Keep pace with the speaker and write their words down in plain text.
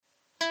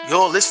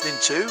You're listening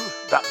to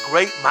That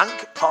Great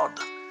Manc Pod,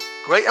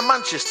 Greater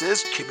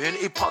Manchester's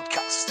community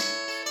podcast.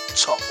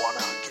 Top one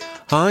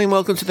argument. Hi and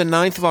welcome to the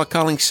 9th of our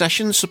Carling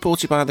sessions,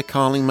 supported by the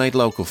Carling Made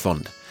Local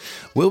Fund.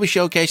 We'll be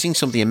showcasing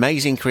some of the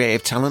amazing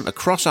creative talent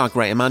across our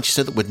Greater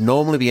Manchester that would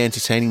normally be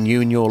entertaining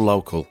you and your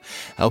local,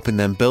 helping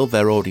them build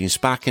their audience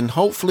back and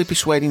hopefully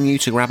persuading you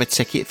to grab a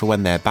ticket for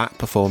when they're back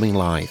performing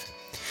live.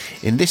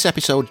 In this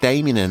episode,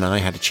 Damien and I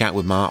had a chat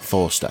with Mark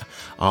Forster,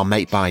 our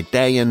mate by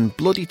day and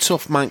bloody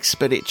tough Manc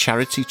Spirit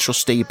charity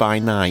trustee by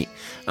night,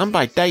 and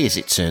by day as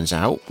it turns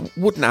out.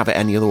 Wouldn't have it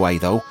any other way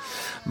though.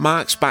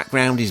 Mark's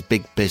background is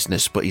big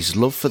business, but his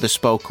love for the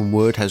spoken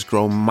word has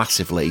grown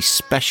massively,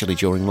 especially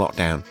during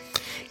lockdown.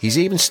 He's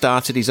even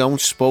started his own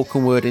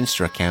spoken word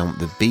Insta account,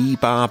 the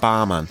B-Bar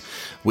Barman,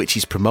 which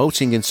is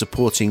promoting and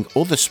supporting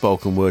other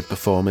spoken word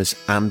performers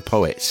and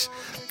poets.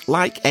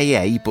 Like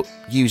AA, but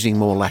using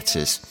more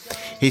letters.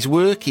 His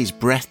work is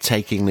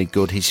breathtakingly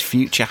good. His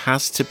future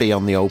has to be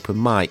on the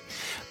open mic.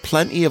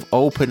 Plenty of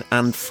open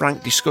and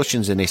frank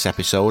discussions in this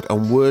episode,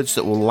 and words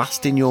that will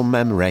last in your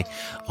memory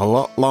a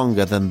lot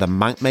longer than the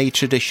Manc-made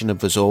tradition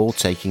of us all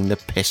taking the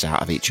piss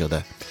out of each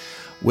other.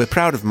 We're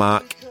proud of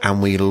Mark,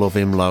 and we love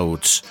him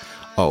loads.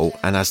 Oh,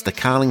 and as the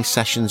Carling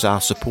sessions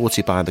are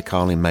supported by the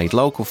Carling Made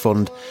Local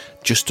Fund,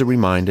 just a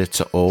reminder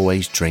to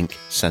always drink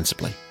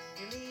sensibly.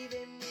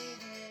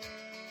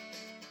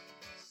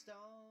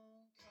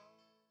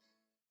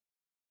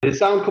 Is the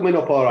sound coming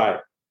up all right?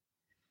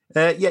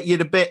 Yeah,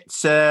 you're a bit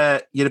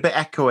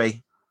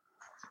echoey.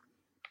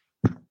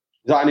 Is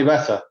that any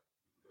better?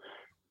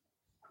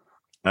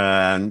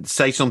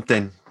 Say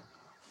something.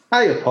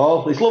 Hiya,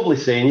 Paul. It's lovely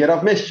seeing you.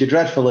 I've missed you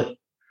dreadfully.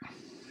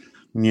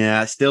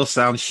 Yeah, it still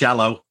sounds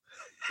shallow.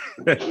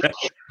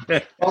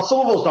 Well, some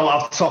of us don't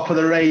have top of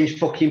the range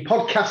fucking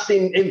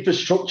podcasting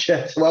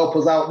infrastructure to help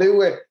us out, do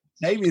we?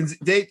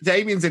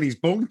 Damien's in his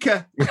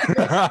bunker.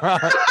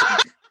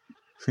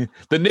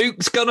 The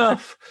nuke's gone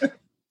off.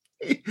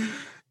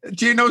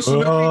 Do you know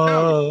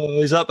something?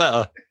 Is that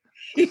better?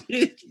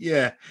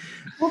 Yeah.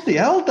 What the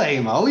hell,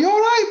 Damo? You all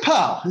right,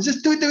 pal?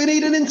 Do we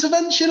need an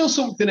intervention or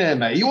something here,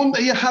 mate?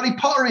 Are you Harry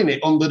Pottering it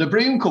under the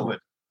broom cupboard?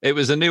 It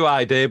was a new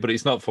idea, but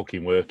it's not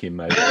fucking working,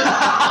 mate.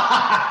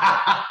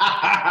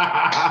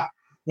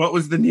 What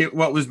was the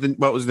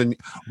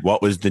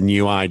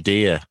new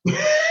idea?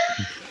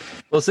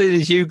 Well,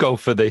 see, as you go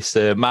for this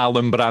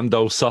Marlon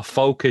Brando soft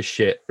focus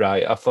shit,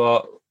 right? I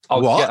thought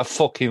I'll get a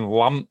fucking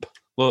lamp.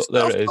 Look,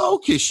 there it is.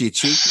 Focus, you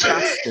cheeky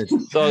bastard.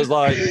 So I was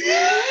like,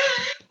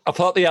 I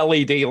thought the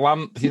LED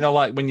lamp,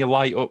 like when you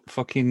light up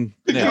fucking.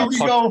 You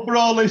go for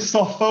all this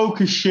soft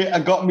focus shit. I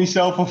got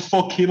myself a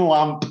fucking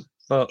lamp.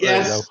 Oh,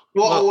 yes,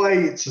 what a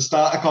way to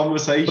start a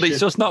conversation. But it's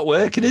just not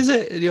working, is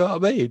it? You know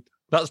what I mean?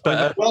 That's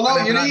better. Well,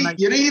 no,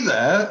 you're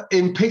either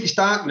in pitch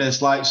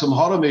darkness like some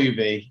horror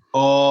movie,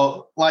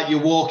 or like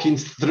you're walking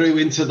through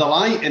into the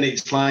light and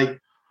it's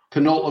like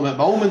penultimate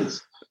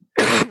moments.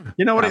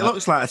 You know what it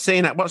looks like? I've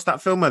seen it. What's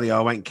that film where they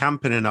all went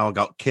camping and all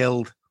got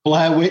killed?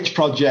 Blair Witch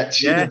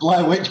Project. Yeah. The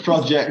Blair Witch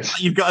Project.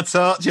 You've got a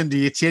torch under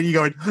your chin.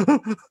 You're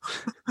going...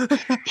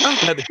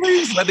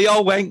 Where they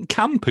all went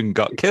camp and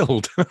got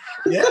killed.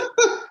 Yeah.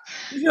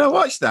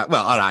 Watch that.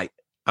 Well, all right.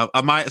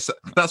 I might...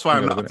 That's why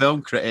I'm not a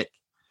film critic.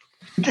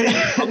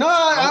 No,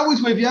 I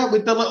was with you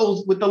with the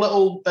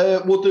little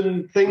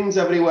wooden things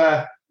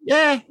everywhere.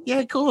 Yeah,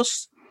 of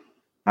course.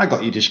 I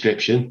got your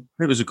description.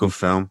 It was a good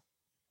film.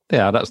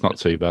 Yeah, that's not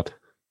too bad.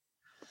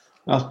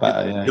 That's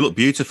better, yeah. You look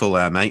beautiful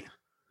there, mate.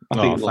 I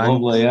think it's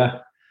lovely, yeah.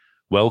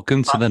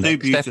 Welcome to the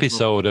next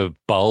episode of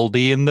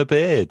Baldy in the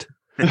Beard.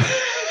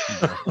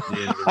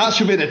 That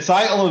should be the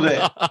title of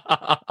it.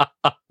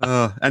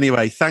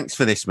 Anyway, thanks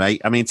for this,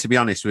 mate. I mean, to be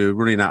honest, we were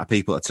running out of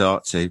people to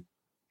talk to.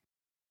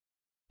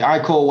 I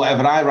call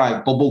whatever I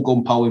write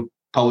bubblegum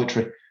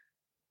poetry.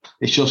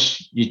 It's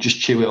just, you just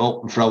chew it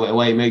up and throw it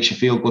away. It makes you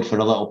feel good for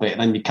a little bit, and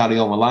then you carry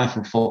on with life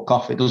and fuck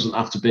off. It doesn't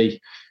have to be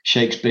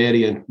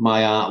Shakespearean.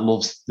 My art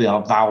loves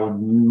thou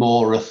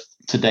moreth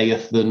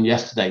todayeth than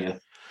yesterdayeth.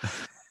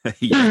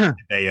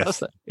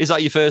 Is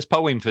that your first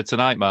poem for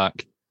tonight,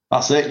 Mark?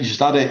 That's it. You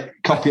just had it.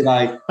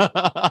 Copyright.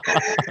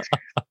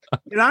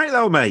 You're right,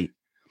 though, mate.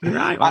 You're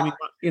right. I mean,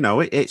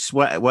 it's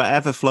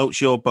whatever floats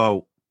your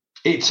boat.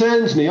 It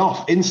turns me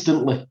off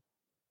instantly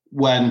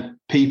when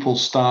people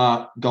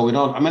start going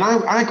on. I mean,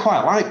 I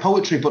quite like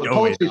poetry, but the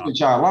poetry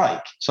which I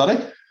like... Sorry?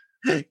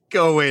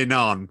 Going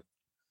on.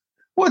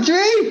 What do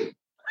you mean?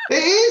 It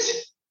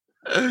is.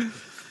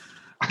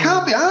 I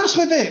can't be arsed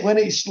with it when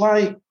it's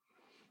like...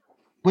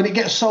 When it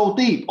gets so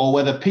deep, or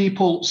whether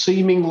people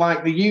seeming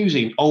like they're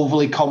using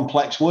overly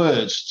complex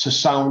words to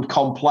sound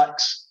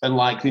complex and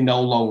like they know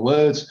long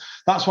words.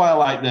 That's why I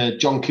like the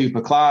John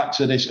Cooper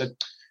Clarks of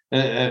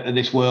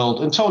this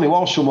world. And Tony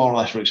Walsh, to more or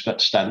less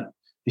extent,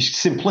 is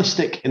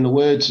simplistic in the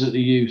words that they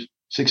use.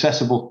 It's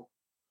accessible.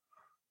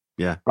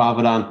 Yeah.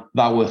 Rather than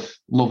thou'th,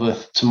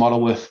 loveth,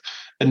 tomorroweth,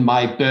 and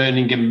my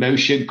burning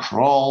emotion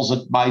crawls at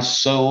my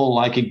soul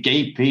like a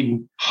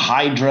gaping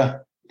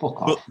hydra.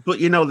 But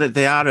you know that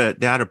they are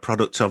a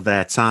product of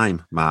their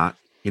time, Mark.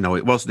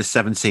 it was the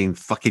 17th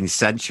fucking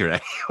century.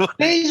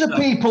 These are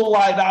people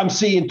like that I'm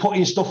seeing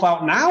putting stuff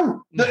out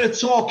now that are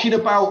talking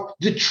about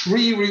the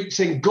tree roots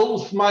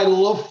engulf my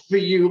love for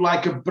you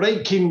like a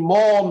breaking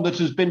morn that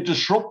has been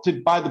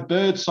disrupted by the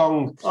bird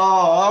song.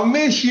 Oh, I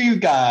miss you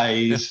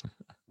guys.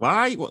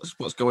 Why?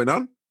 What's going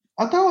on?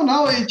 I don't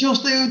know. It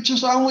just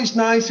how much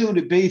nicer would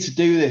it be to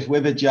do this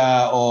with a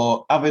jar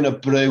or having a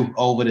brew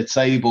over the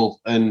table,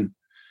 and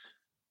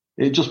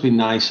it'd just be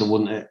nicer,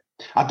 wouldn't it?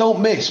 I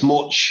don't miss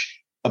much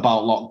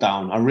about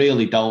lockdown. I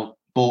really don't.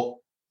 But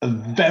a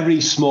very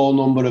small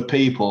number of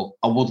people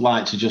I would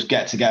like to just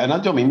get together. And I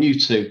don't mean you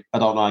two. I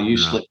don't know how you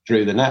slipped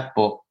through the net,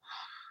 but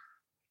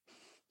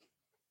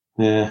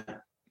yeah.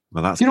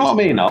 Well, that's you know what I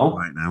mean, though?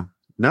 Right now.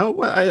 No,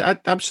 well, I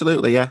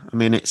absolutely, yeah. I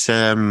mean, it's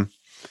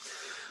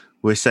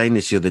we were saying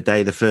this the other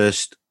day. The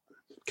first,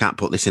 can't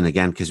put this in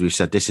again because we've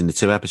said this in the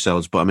 2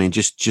 episodes, but I mean,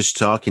 just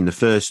talking, the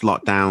first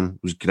lockdown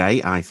was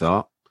great, I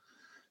thought.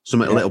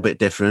 Something a little bit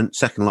different.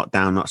 Second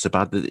lockdown, not so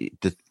bad.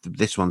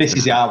 This one. This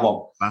is the hard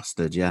one.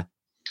 Bastard, yeah.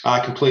 I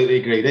completely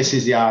agree. This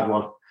is the hard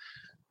one.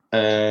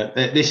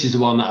 This is the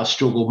one that I've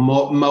struggled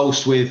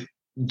most with.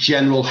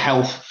 General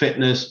health,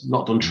 fitness,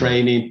 not done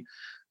training,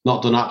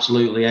 not done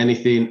absolutely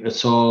anything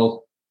at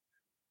all.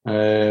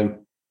 Yeah,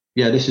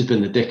 this has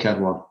been the dickhead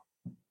one.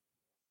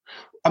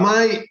 Am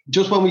I,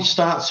 just when we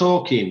start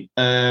talking,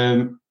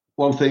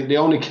 one thing, the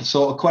only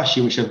sort of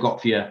question which I've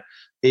got for you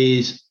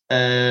is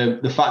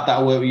the fact that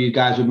I work with you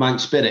guys with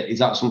Manx Spirit. Is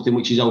that something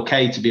which is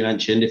okay to be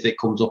mentioned if it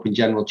comes up in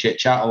general chit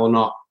chat or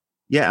not?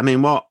 Yeah, I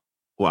mean, I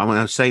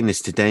was saying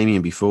this to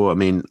Damien before. I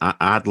mean,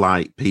 I'd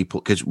like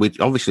people, because we're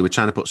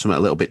trying to put something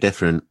a little bit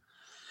different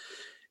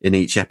in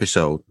each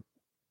episode.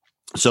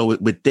 So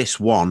with this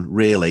one,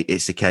 really,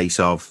 it's a case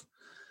of,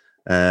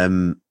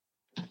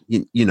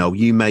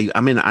 you may.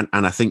 I mean, and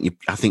I think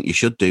you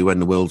should do when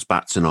the world's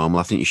back to normal.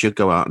 I think you should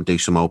go out and do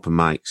some open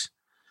mics.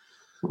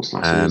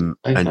 And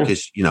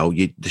because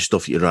the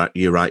stuff you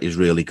write is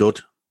really good.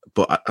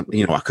 But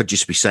I could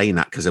just be saying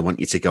that because I want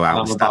you to go out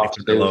and stand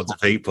with loads of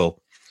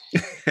people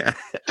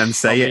and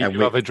say it. And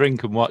we have a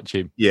drink and watch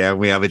him. Yeah,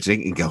 we have a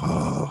drink and go,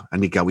 oh,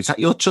 and you go, is that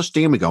your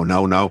trustee? And we go,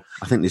 no.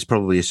 I think there's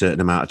probably a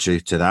certain amount of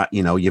truth to that.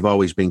 You've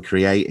always been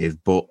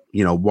creative, but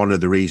one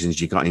of the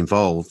reasons you got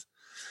involved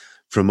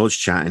from us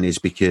chatting is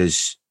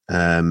because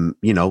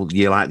you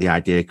like the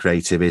idea of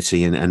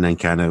creativity and then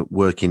kind of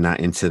working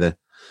that into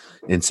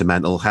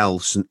mental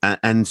health,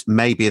 and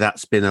maybe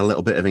that's been a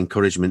little bit of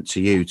encouragement to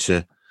you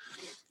to.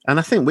 And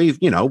I think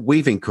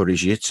we've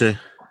encouraged you to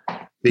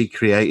be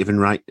creative and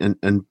write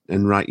and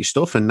write your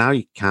stuff, and now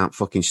you can't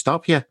fucking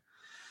stop you.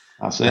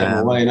 That's it. I'm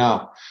away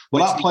now.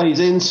 Well, that plays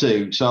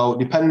into, so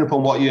depending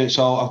upon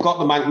so I've got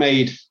the Manc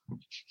Made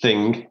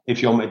thing,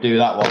 if you want me to do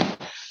that one,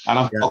 and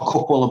I've got a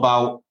couple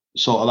about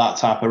sort of that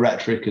type of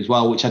rhetoric as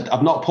well, which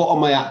I've not put on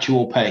my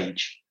actual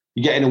page.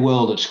 You're getting a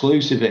world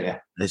exclusive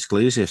here.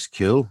 Exclusives,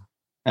 cool.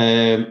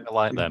 I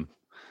like them.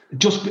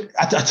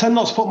 I tend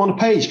not to put them on a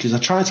page because I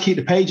try to keep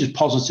the page as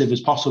positive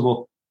as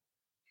possible.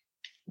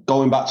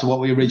 Going back to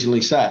what we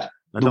originally said,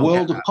 the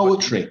world of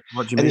poetry.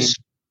 What do you mean?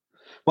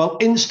 Well,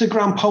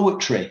 Instagram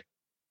poetry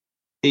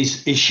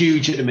is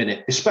huge at the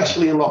minute,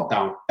 especially in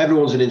lockdown.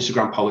 Everyone's an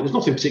Instagram poet. There's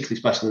nothing particularly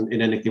special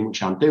in anything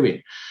which I'm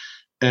doing.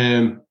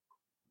 They're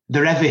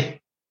heavy.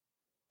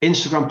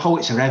 Instagram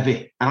poets are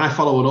heavy, and I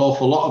follow an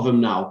awful lot of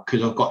them now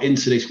because I've got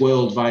into this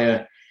world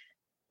via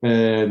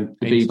the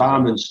B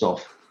Barman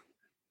stuff.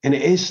 And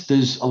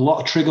there's a lot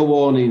of trigger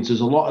warnings,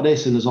 there's a lot of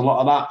this and there's a lot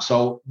of that.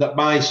 So that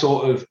my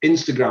sort of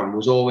Instagram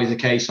was always a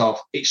case of,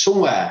 it's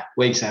somewhere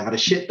where you say, I've had a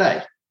shit day.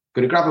 I'm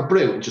going to grab a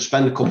brew and just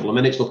spend a couple of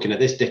minutes looking at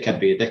this dickhead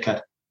be a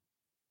dickhead.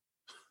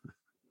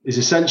 Is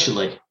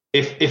essentially,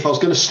 if I was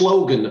going to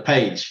slogan the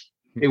page,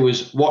 it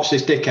was watch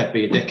this dickhead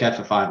be a dickhead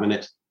for 5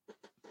 minutes.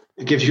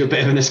 It gives you a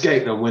bit of an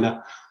escape then,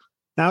 winner.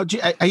 Now,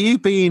 are you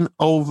being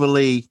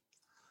overly,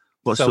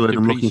 what's the word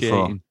I'm looking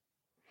for?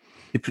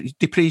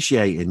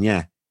 Depreciating,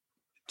 yeah.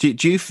 Do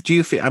you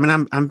feel? I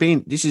mean, I'm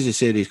being. This is a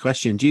serious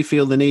question. Do you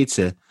feel the need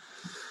to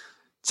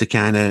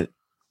kind of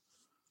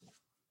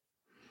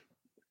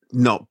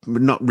not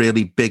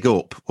really big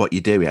up what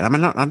you're doing? I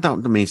mean, I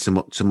don't mean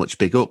so much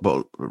big up,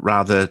 but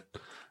rather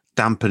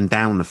dampen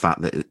down the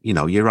fact that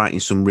you're writing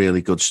some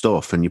really good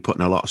stuff and you're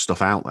putting a lot of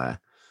stuff out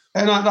there.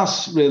 And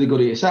that's really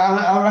good of you. So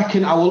I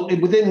reckon I will,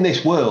 within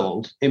this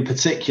world in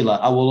particular,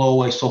 I will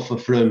always suffer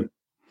from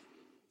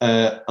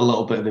a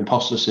little bit of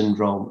imposter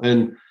syndrome.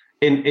 And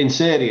in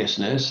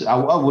seriousness, I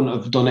wouldn't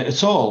have done it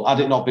at all had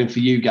it not been for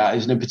you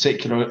guys. And in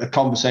particular, a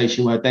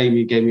conversation where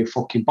Damien gave me a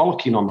fucking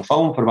bollocking on the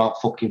phone for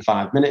about fucking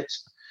 5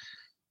 minutes.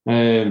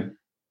 I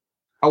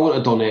wouldn't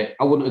have done it.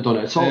 I wouldn't have done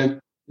it at all.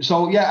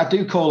 So yeah, I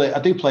do play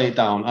it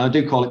down, and I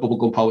do call it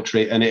bubblegum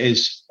poetry, and it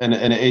is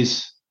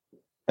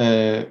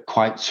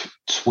quite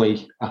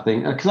twee, I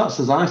think, because that's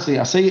as I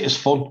see it as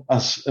fun,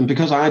 and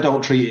because I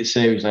don't treat it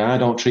seriously, I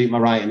don't treat my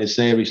writing as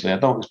seriously. I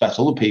don't expect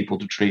other people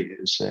to treat it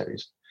as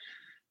serious.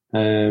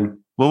 Well,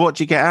 what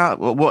do you get out?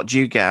 What do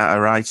you get out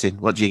of writing?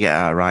 What do you get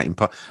out of writing?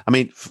 I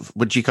mean,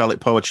 would you call it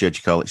poetry or do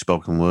you call it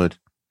spoken word?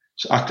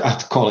 So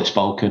I call it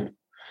spoken.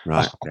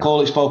 Right. I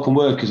call it spoken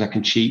word because I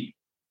can cheat.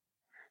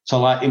 So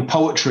like in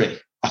poetry,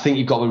 I think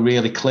you've got to be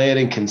really clear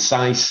and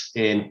concise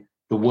in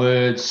the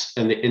words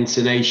and the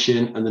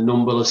intonation and the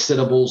number of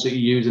syllables that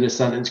you use in a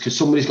sentence, because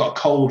somebody's got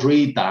to cold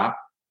read that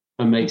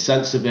and make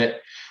sense of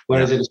it.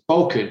 Whereas in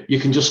spoken, you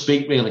can just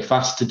speak really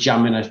fast to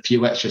jam in a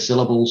few extra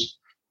syllables.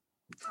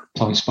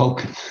 So it's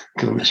spoken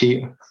because I'm a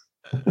cheater.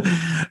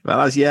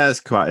 Well, that's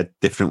quite a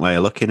different way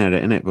of looking at it,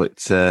 isn't it? But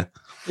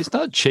it's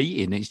not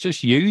cheating; it's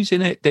just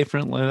using it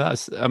differently.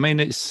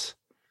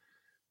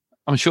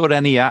 I'm sure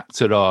any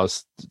actor or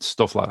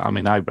stuff like that. I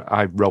mean,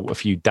 I wrote a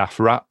few daft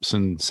raps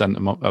and sent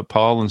them up at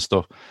Paul and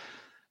stuff.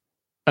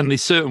 And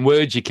there's certain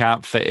words you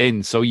can't fit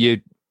in, so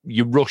you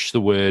rush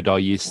the word, or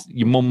you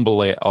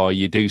mumble it, or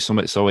you do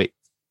something so it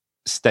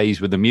stays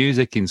with the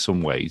music in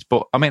some ways.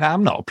 But I mean,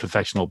 I'm not a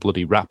professional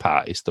bloody rap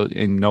artist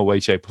in no way,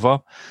 shape, or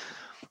form.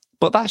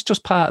 But that's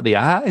just part of the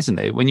art, isn't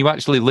it? When you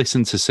actually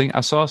listen to sing,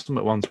 I saw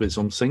something once with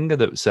some singer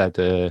that said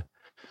it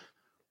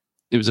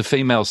was a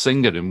female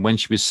singer, and when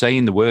she was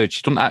saying the word,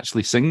 she doesn't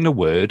actually sing the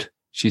word;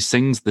 she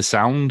sings the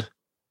sound.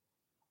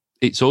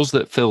 It's us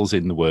that fills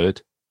in the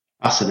word.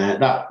 Fascinating.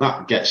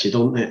 That gets you,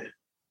 doesn't it?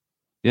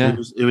 Yeah.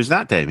 Who was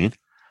that, Damien?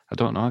 I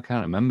don't know. I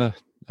can't remember.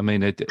 I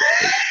mean,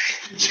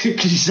 because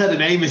you said a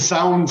name, it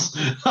sounds.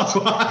 That's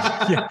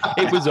why. Yeah,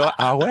 it was.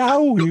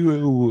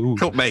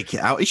 Couldn't make it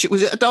out.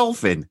 Was it a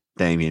dolphin,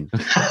 Damien?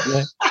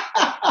 Yeah.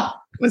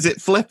 Was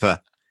it Flipper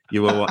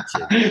you were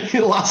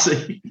watching?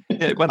 Lassie.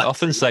 Yeah, it went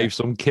off and saved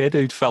some kid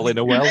who'd fell in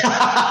a well.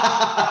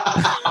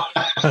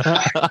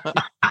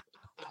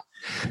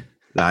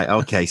 Right.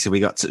 Okay. So we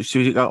got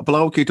a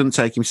bloke who doesn't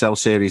take himself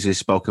seriously as a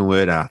spoken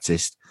word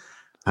artist,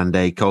 and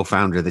a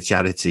co-founder of the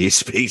charity who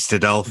speaks to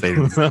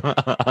dolphins.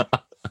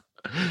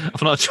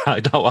 I've not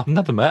tried. I've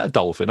never met a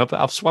dolphin.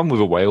 I've swum with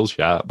a whale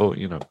shark, but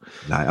you know.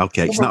 Right.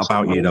 Okay. It's not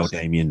about you, though,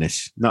 Damien.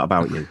 This not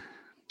about you.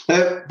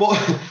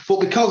 But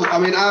because I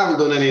haven't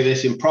done any of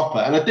this in proper,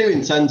 and I do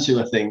intend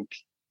to. I think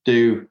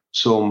do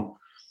some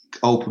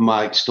open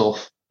mic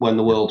stuff when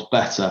the world's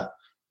better.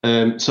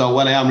 So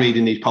when I am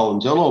reading these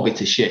poems, it'll all be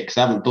to shit because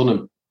I haven't done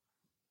them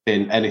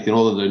in anything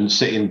other than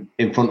sitting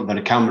in front of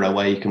a camera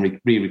where you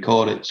can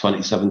re-record it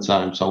 27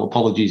 times. So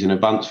apologies in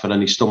advance for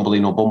any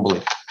stumbling or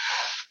bumbling.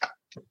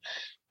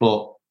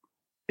 But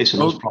it's a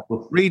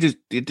problem. Readers,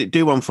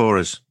 do one for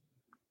us.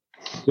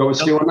 You want me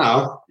to do one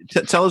now?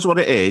 Tell us what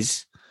it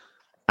is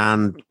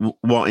and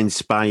what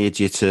inspired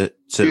you to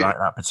write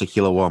that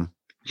particular one.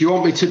 Do you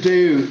want me to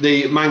do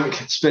the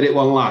Mank Spirit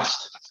one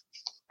last?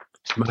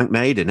 Mank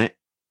Made, isn't it?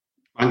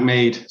 Mank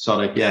Made,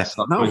 sorry. Yes.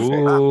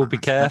 Oh, be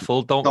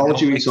careful! Don't.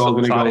 You, so I'm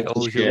going to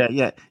go.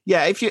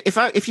 Yeah.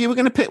 If you were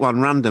going to pick one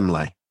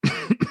randomly,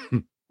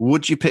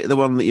 would you pick the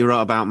one that you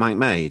wrote about Mank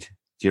Made?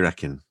 Do you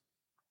reckon?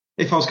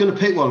 If I was going to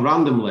pick one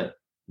randomly,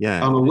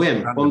 on a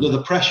whim, under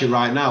the pressure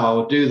right now, I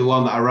would do the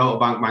one that I wrote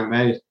about Mank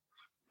Made.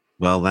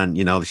 Well, then,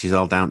 this is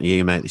all down to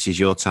you, mate. This is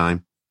your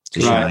time to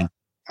right. shine.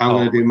 I'm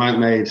going to do Mank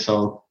Made,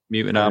 so...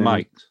 Muting our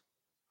mics.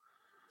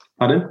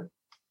 Pardon?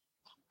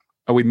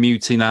 Are we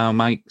muting our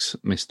mics,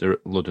 Mr.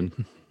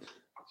 Ludden?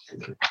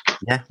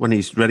 Yeah, when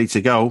he's ready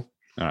to go.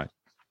 All right.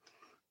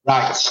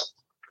 Right.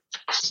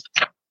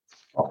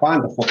 I'll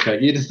find the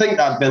fucker. You'd think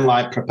I'd been,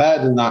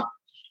 prepared in that.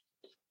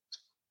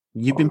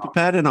 You've been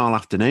preparing all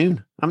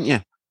afternoon, haven't you?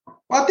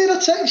 Well, did I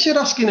text you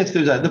asking if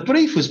there was the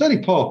brief was very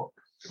poor.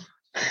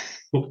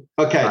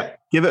 Okay. Right.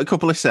 Give it a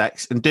couple of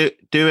secs and do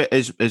it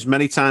as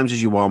many times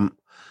as you want.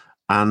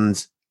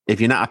 And if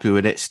you're not happy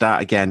with it,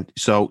 start again.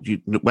 So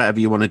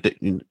whatever you want to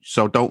do.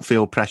 So don't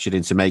feel pressured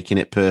into making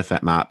it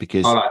perfect, Mark,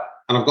 because... All right.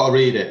 And I've got to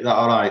read it. Is that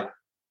all right?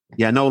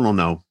 Yeah, no.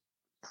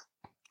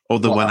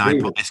 Other when I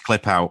put this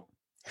clip out.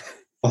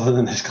 Other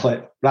than this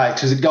clip. Right,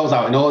 because it goes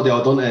out in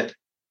audio, doesn't it?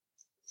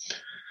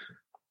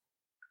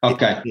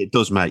 Okay. It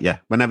does, mate, yeah.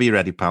 Whenever you're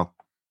ready, pal.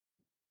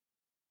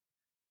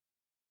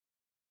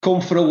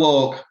 Come for a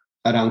walk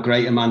around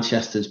Greater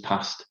Manchester's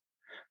past.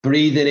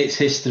 Breathe in its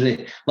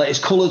history. Let its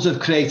colours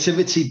of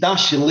creativity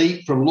dash and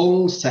leap from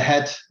lungs to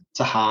head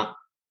to heart.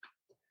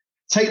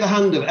 Take the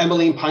hand of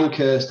Emmeline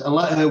Pankhurst and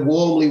let her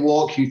warmly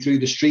walk you through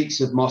the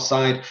streets of Moss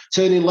Side,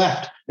 turning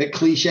left at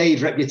cliched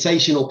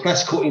reputational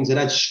press cuttings and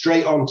head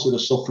straight on to the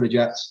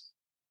suffragettes.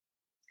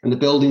 And the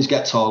buildings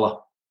get taller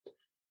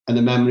and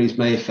the memories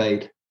may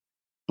fade.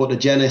 But the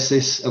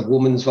genesis of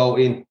women's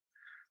voting,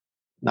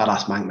 now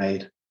that's Mank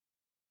Made.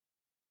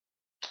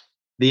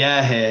 The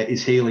air here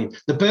is healing.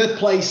 The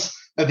birthplace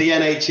of the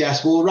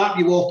NHS will wrap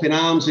you up in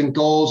arms and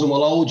gauze and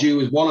will hold you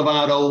as one of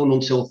our own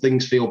until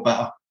things feel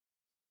better.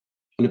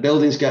 And the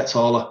buildings get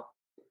taller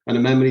and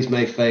the memories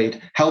may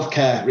fade.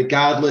 Healthcare,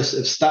 regardless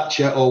of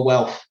stature or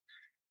wealth.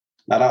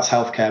 Now that's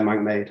healthcare,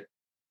 Mank Made.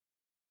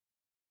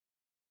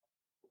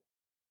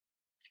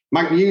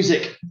 Mank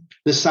Music,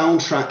 the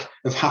soundtrack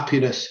of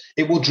happiness.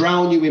 It will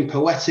drown you in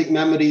poetic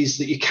memories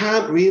that you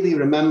can't really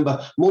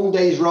remember.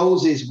 Monday's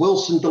roses,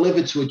 Wilson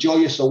delivered to a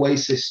joyous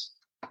oasis.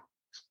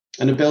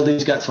 And the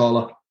buildings get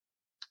taller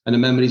and the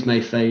memories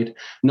may fade.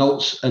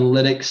 Notes and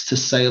lyrics to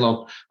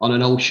sail on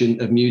an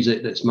ocean of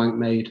music that's Mank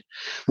Made.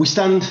 We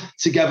stand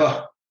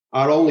together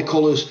Our only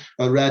colours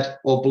are red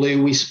or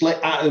blue. We split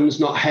atoms,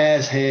 not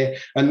hairs here.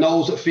 And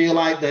those that feel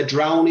like they're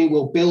drowning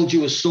will build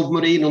you a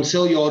submarine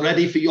until you're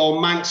ready for your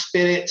Manx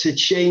spirit to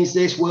change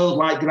this world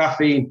like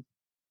graphene.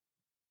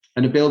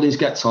 And the buildings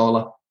get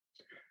taller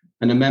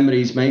and the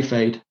memories may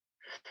fade.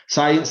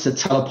 Science to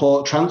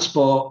teleport,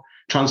 transport,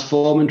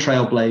 transform and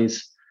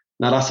trailblaze.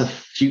 Now that's a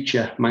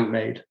future Manc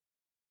made.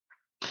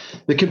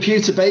 The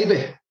computer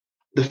baby,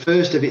 the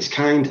first of its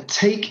kind.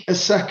 Take a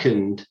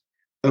second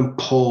and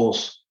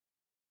pause.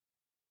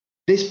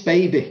 This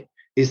baby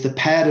is the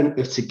parent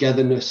of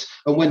togetherness.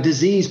 And when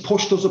disease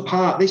pushed us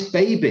apart, this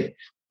baby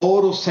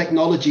brought us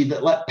technology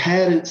that let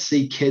parents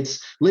see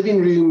kids,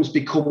 living rooms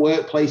become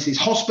workplaces,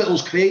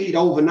 hospitals created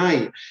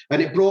overnight,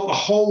 and it brought the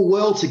whole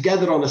world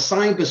together on a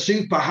cyber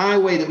super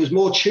highway that was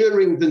more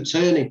Turing than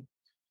turning.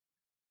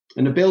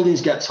 And the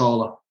buildings get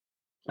taller,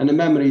 and the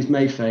memories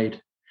may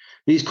fade.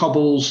 These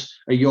cobbles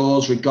are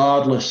yours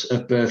regardless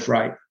of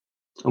birthright,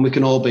 and we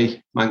can all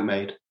be Manc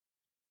made.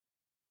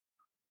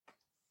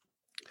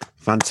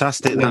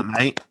 Fantastic, that,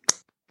 mate.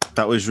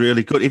 That was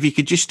really good. If you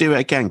could just do it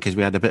again, because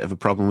we had a bit of a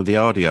problem with the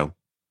audio.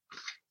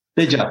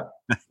 Did you?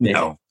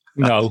 No,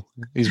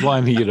 he's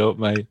winding it up,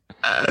 mate.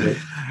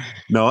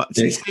 No,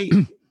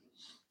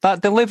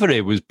 that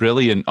delivery was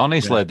brilliant.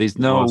 Honestly, yeah, there's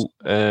no.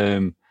 I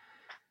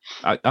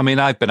mean,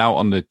 I've been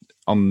out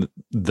on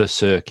the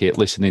circuit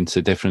listening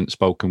to different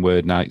spoken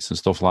word nights and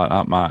stuff like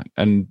that, Mark.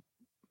 And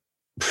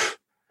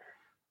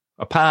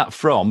apart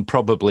from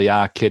probably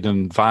our kid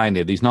and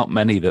Viney, there's not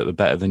many that are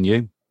better than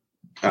you.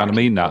 And I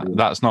mean that.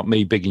 That's not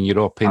me bigging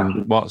you up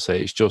in what's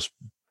it. It's just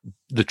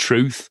the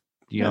truth.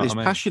 You know there's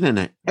passion in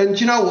it. And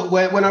do you know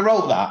when I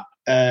wrote that?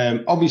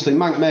 Obviously,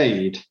 Manc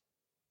made,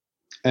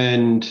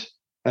 and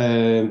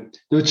there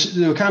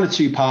were kind of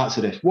two parts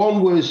of this.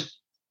 One was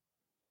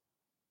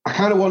I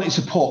kind of wanted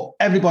to put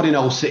everybody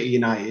knows City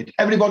United.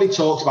 Everybody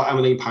talks about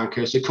Emmeline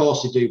Pankhurst. Of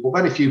course they do, but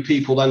very few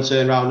people then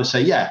turn around and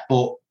say, "Yeah,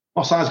 but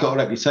Offside's got a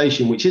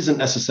reputation which isn't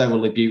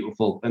necessarily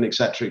beautiful," and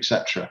etc.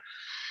 etc.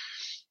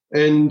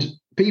 And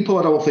people,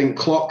 I don't think,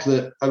 clock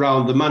that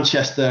around the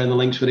Manchester and the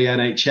links with the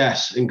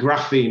NHS and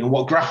graphene and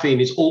what graphene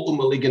is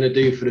ultimately going to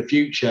do for the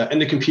future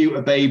and the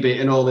computer baby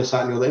and all this,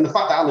 that, and the other. And the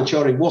fact that Alan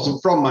Turing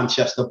wasn't from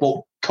Manchester,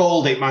 but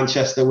called it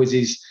Manchester was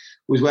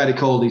where he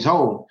called his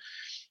home.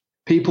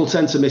 People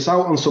tend to miss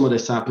out on some of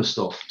this type of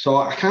stuff. So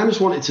I kind of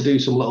just wanted to do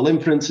some little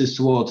inferences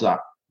towards that.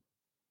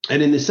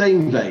 And in the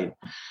same vein,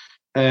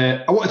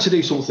 I wanted to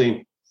do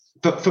something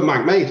for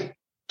Manc made,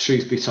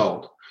 truth be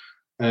told.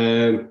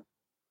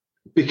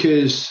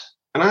 Because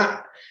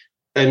I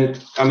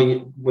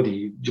mean, what do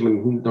you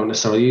don't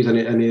necessarily use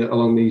any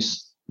along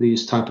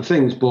these type of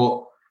things,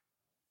 but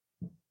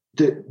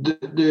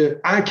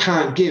I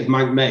can't give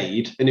Manc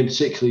made, and in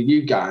particular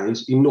you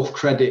guys, enough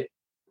credit,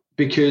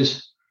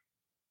 because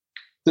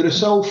there are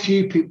so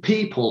few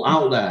people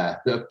out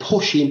there that are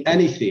pushing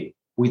anything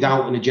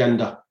without an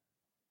agenda.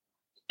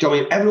 Do you know what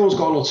I mean? Everyone's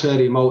got an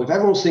ulterior motive.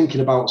 Everyone's thinking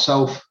about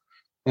self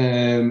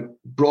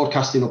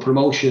broadcasting or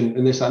promotion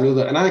and this, that, and the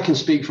other. And I can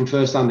speak from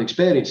first-hand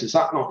experience. It's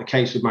not the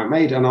case with Manc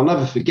made. And I'll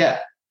never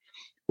forget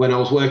when I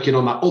was working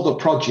on that other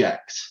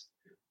project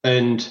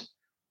and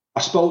I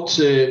spoke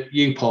to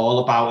you, Paul,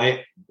 about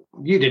it.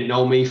 You didn't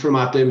know me from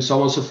Adam, so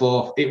on and so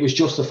forth. It was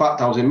just the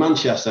fact I was in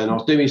Manchester and I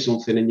was doing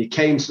something, and you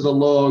came to the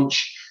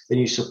launch and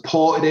you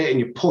supported it and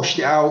you pushed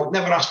it out,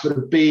 never asked for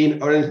a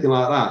bean or anything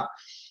like that.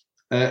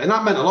 And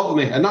that meant a lot to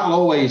me, and I'll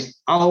always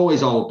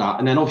hold that.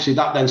 And then obviously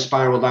that then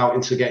spiraled out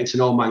into getting to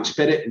know Manc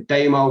Spirit and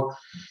Damo.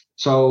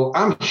 So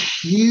I'm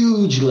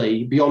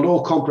hugely beyond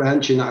all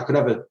comprehension that I could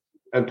ever,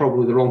 and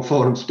probably the wrong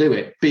forum to do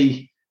it,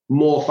 be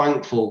more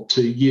thankful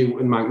to you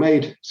and Manc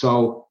made.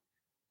 So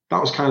that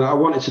was kind of, I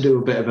wanted to do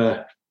a bit of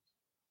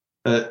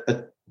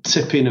a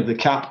tipping of the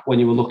cap when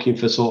you were looking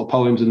for sort of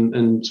poems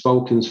and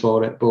spokens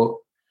for it. But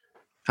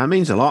that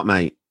means a lot,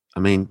 mate. I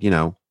mean, you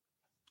know,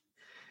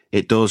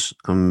 it does.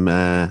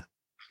 Even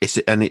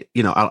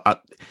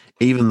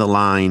the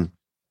line,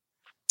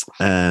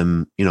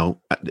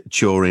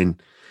 Turing,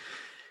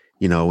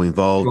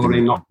 involved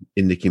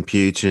in the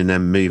computer, and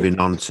then moving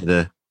on to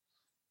the,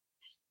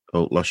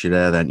 lost you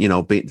there. Then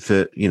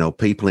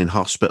people in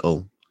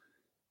hospital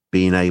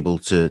being able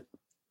to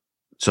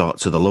talk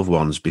to the loved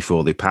ones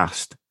before they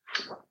passed.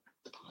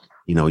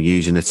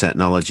 Using the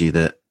technology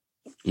that,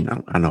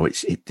 I know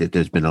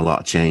there's been a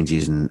lot of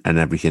changes and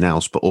everything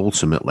else, but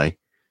ultimately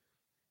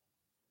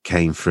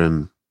came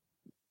from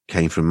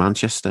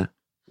Manchester.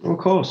 Of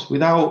course,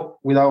 without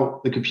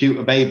the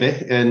computer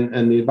baby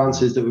and the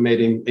advances that we made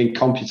in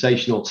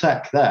computational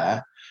tech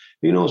there,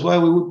 who knows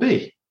where we would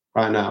be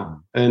right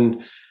now.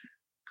 And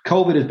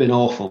COVID has been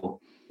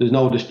awful. There's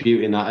no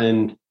disputing that.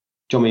 And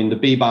the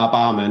B-Bar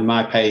Barman,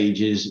 my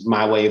page, is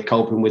my way of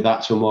coping with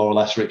that to a more or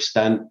lesser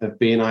extent, of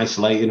being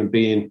isolated and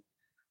being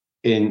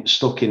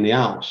stuck in the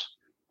house.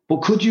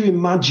 But could you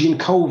imagine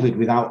COVID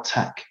without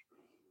tech?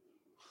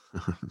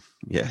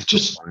 Yeah,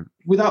 just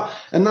without,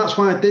 and that's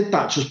why I did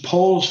that. Just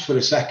pause for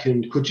a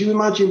second. Could you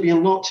imagine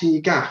being locked in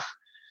your gaff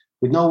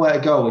with nowhere to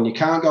go, and you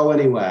can't go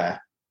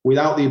anywhere,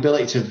 without the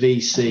ability to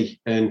VC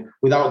and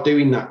without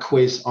doing that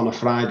quiz on a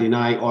Friday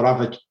night or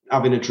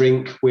having a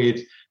drink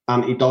with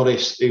Auntie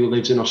Doris who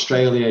lives in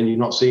Australia and you've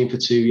not seen for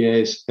 2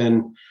 years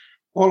and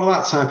all of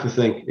that type of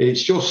thing.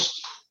 It's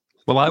just...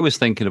 Well, I was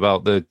thinking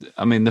about the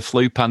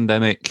flu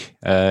pandemic,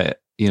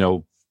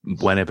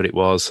 whenever it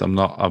was. I'm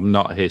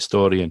not a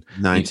historian.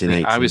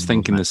 1980. I was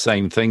thinking the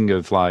same thing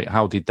of like,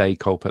 how did they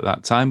cope at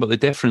that time? But the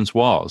difference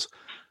was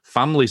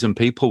families and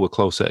people were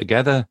closer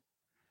together.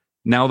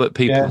 Now that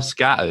people are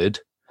scattered,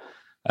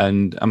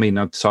 and I mean,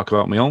 I talk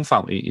about my own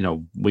family. You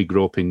know, we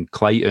grew up in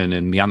Clayton,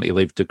 and my auntie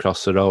lived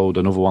across the road.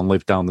 Another one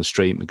lived down the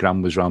street. My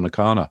gran was round the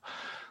corner.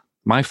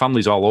 My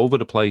family's all over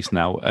the place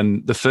now.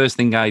 And the first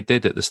thing I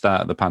did at the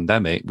start of the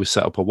pandemic was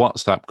set up a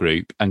WhatsApp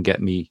group and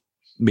get me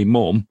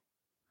mum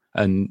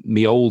and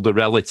me older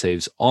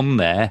relatives on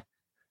there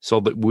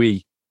so that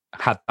we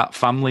had that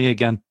family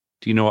again.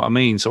 Do you know what I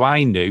mean? So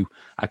I knew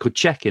I could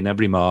check in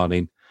every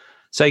morning,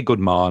 say good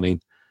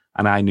morning,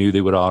 and I knew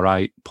they were all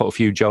right. Put a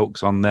few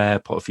jokes on there,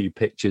 put a few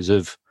pictures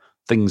of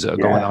things that are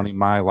going on in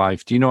my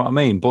life. Do you know what I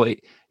mean? But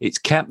it's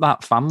kept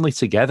that family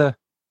together,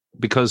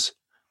 because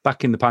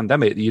back in the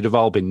pandemic, you'd have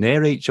all been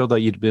near each other.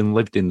 You'd been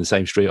lived in the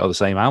same street or the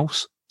same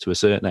house to a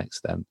certain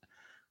extent.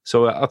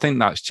 So I think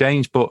that's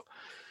changed. But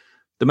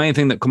the main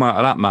thing that come out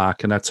of that,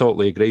 Mark, and I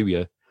totally agree with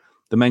you,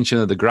 the mention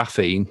of the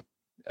graphene,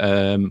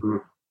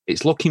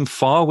 it's looking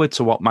forward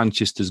to what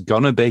Manchester's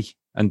going to be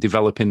and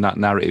developing that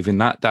narrative in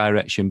that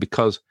direction,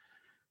 because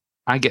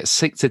I get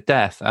sick to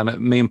death. And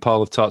me and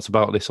Paul have talked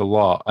about this a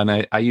lot. And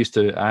I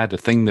had a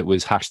thing that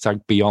was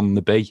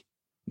 #BeyondTheBee.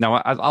 Now,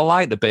 I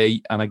like the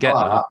bee and I get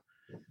that.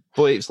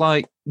 But it's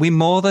like, we're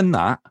more than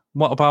that.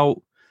 What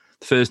about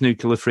the first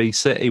nuclear-free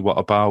city? What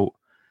about,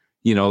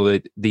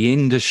 the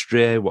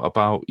industry? What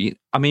about...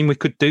 I mean, we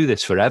could do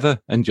this forever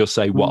and just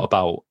say, what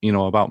about,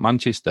 about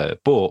Manchester?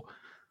 But,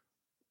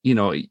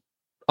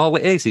 all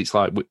it is, it's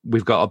like,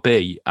 we've got a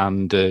bee,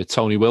 and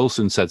Tony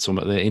Wilson said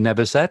something that he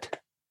never said.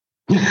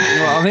 You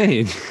know what I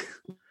mean?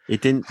 He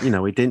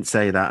didn't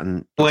say that.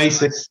 And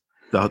places.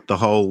 The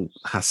whole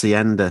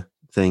hacienda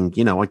thing,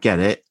 I get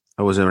it.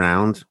 I was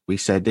around. We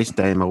said this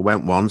demo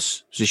went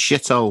once. It was a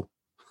shithole.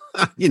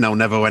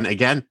 Never went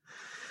again.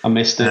 I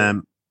missed it.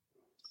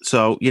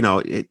 So,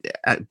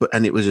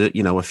 it was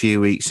a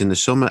few weeks in the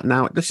summer.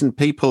 Now, listen,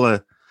 people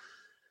are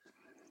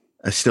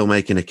still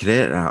making a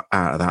career out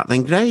of that.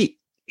 Then great.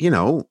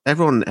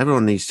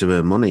 Everyone needs to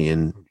earn money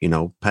and,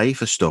 pay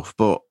for stuff.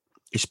 But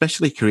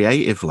especially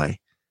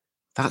creatively,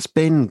 that's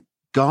been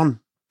done.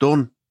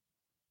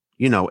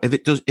 If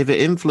it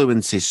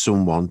influences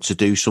someone to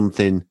do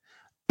something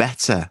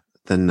better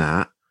than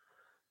that,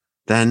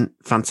 then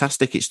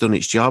fantastic, it's done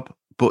its job.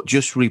 But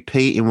just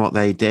repeating what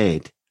they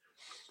did,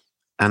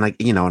 and I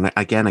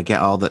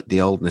get all that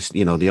the oldness,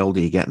 the older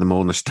you get, the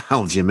more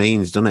nostalgia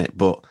means, doesn't it?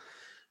 But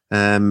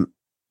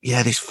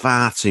there's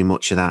far too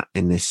much of that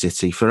in this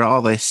city for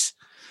all this.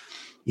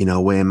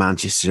 We're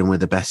Manchester and we're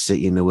the best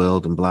city in the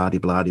world and blah, blah,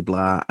 blah,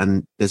 blah.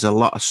 And there's a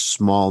lot of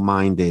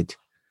small-minded.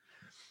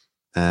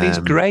 It's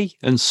grey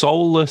and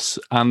soulless,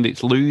 and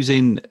it's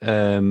losing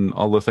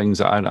all the things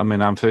that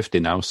I'm 50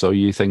 now. So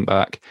you think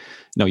back,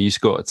 you used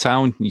to go to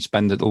town, you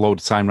spend a load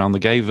of time around the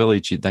gay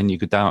village, then you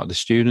go down to the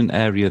student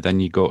area,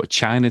 then you go to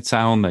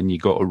Chinatown, then you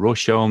go to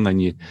Rusholme, then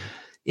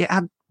it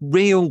had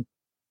real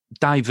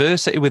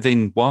diversity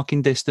within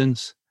walking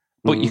distance.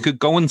 But you could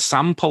go and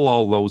sample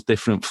all those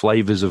different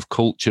flavours of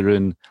culture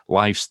and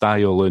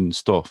lifestyle and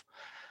stuff.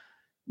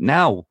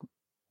 Now,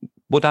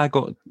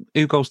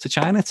 who goes to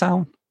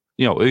Chinatown?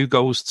 Who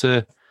goes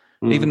to...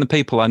 Even the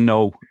people I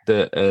know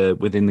that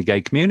within the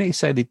gay community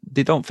say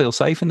they don't feel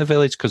safe in the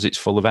village because it's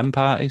full of M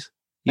parties.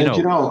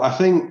 I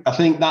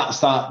think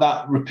that's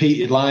that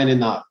repeated line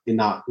in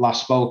that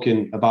last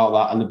spoken about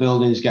that, and the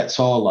buildings get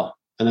taller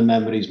and the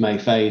memories may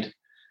fade.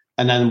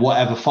 And then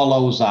whatever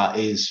follows that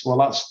is, well,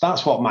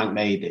 that's what Man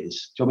Made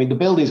is. Do you know what I mean? The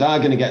buildings are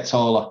going to get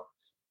taller,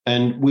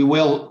 and we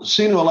will,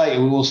 sooner or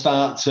later, we will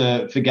start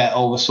to forget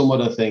over some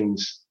other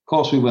things. Of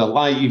course we will.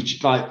 Like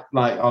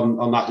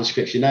on that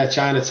description there,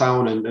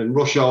 Chinatown and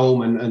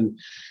Rusholme and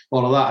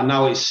all of that. And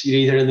now it's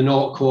either in the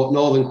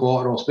northern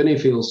quarter or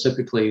Spinningfields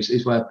typically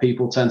is where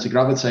people tend to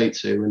gravitate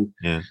to.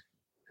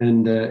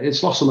 And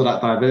it's lost some of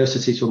that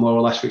diversity to a more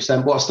or less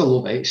extent, but I still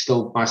love it. It's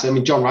still nice. I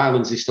mean, John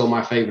Rylands is still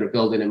my favourite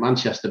building in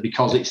Manchester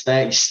because it's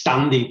there, it's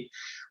standing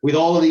with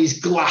all of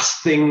these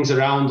glass things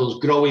around us,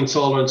 growing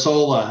taller and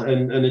taller.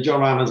 And the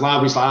John Rylands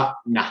Library's like,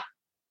 not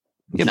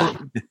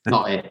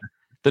it.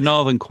 The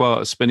northern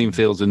quarter,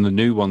 Spinningfields, and the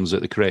new ones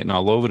that they're creating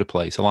all over the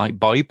place are like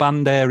boy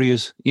band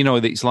areas.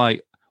 It's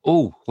like,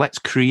 oh, let's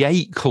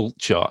create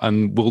culture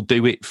and we'll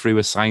do it through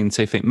a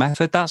scientific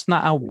method. That's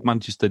not how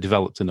Manchester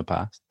developed in the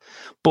past.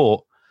 But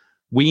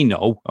we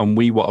know, and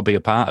we want to be a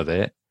part of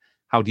it.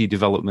 How do you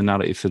develop the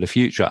narrative for the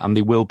future? And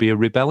there will be a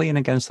rebellion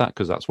against that,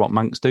 because that's what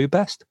Mancs do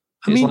best.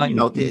 Not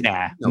having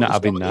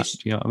that. Do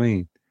you know what I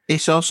mean?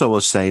 It's also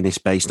us saying it's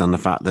based on the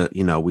fact that,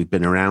 we've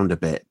been around a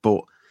bit.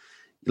 But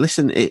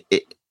listen, it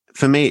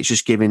for me, it's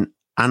just giving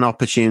an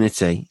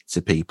opportunity to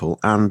people.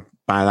 And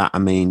by that, I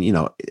mean,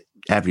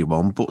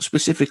 everyone, but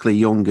specifically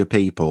younger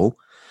people.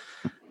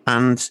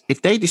 And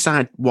if they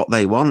decide what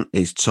they want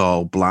is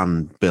tall,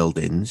 bland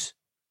buildings,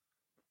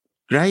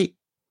 great.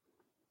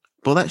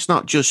 But let's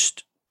not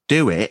just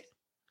do it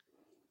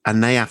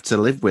and they have to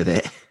live with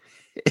it,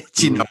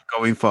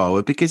 going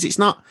forward, because it's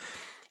not,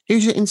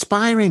 who's it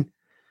inspiring?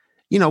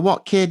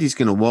 What kid is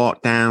going to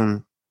walk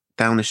down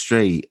the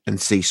street and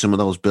see some of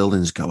those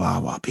buildings go, oh, I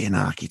want to be an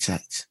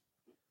architect.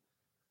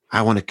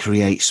 I want to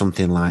create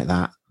something like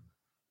that.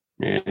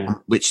 Yeah.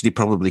 Which they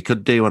probably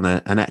could do on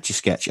an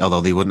Etch-a-Sketch,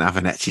 although they wouldn't have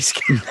an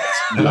Etch-a-Sketch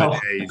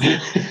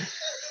nowadays.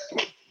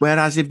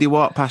 Whereas if they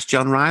walk past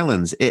John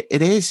Rylands,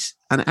 it is.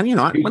 And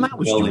when I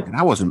was young,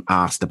 I wasn't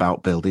asked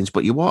about buildings,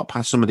 but you walk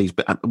past some of these,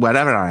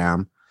 wherever I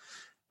am,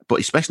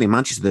 but especially in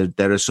Manchester,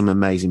 there are some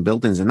amazing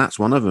buildings, and that's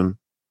one of them.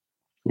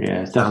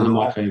 Yeah, it's definitely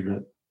my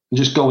favourite.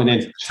 Just going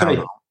in.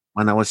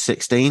 When I was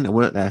 16, I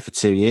worked there for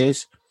 2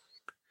 years.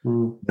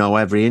 Know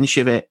every inch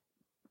of it.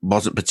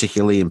 Wasn't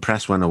particularly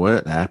impressed when I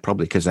worked there,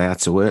 probably because I had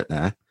to work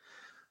there.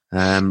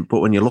 But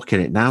when you look at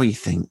it now, you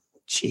think,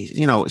 geez,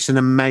 it's an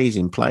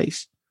amazing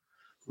place.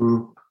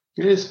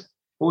 It is.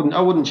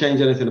 I wouldn't change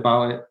anything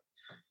about it.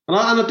 And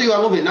I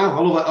love it now.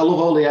 I love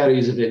all the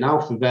areas of it now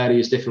for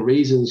various different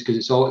reasons, because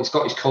it's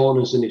got its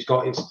corners and it's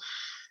got its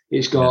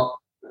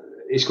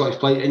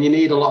place. And you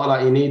need a lot of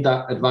that. You need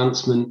that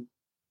advancement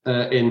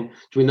in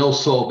doing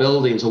those sort of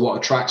buildings are what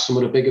attracts some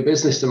of the bigger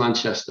business to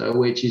Manchester,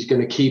 which is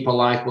going to keep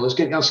alive. Well, it's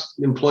going to get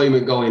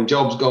employment going,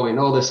 jobs going,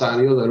 all this, that,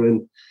 and the other,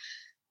 and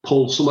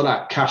pull some of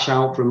that cash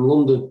out from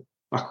London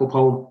back up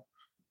home.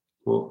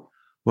 But,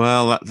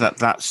 well,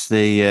 that's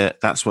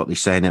what they're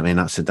saying. I mean,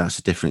 that's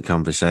a different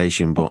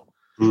conversation. But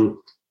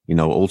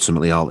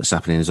ultimately, all that's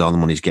happening is all the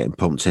money's getting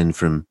pumped in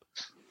from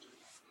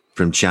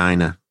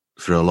China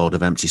for a load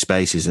of empty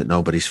spaces that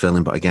nobody's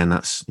filling. But again,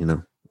 that's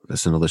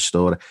another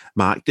story.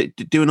 Mark,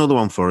 do another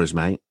one for us,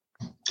 mate.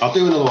 I'll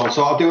do another one.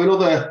 So I'll do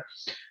another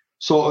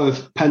sort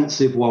of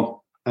pensive one,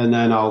 and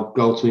then I'll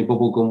go to my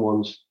bubblegum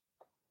ones.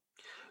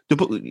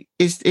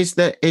 Is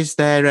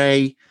there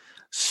a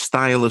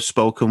style of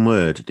spoken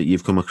word that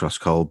you've come across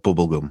called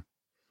bubblegum?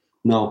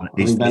 No.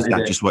 Is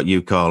that just what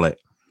you call it?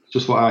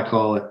 Just what I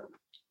call it.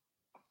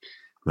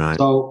 Right.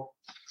 So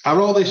I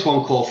wrote this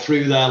one called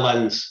Through Their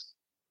Lens.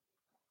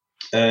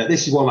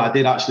 This is one I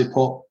did actually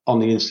put on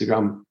the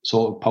Instagram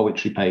sort of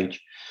poetry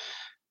page.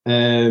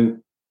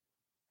 And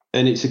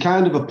it's a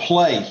kind of a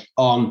play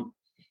on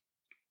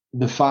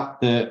the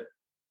fact that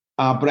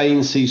our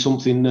brains see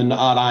something that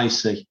our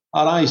eyes see.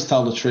 Our eyes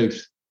tell the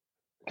truth.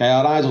 Okay,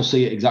 our eyes will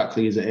see it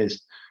exactly as it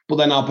is, but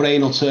then our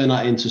brain will turn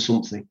that into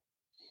something.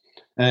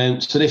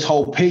 And so this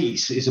whole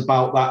piece is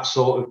about that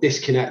sort of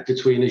disconnect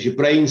between as your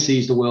brain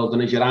sees the world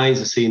and as your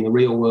eyes are seeing the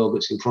real world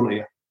that's in front of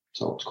you.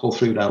 So it's called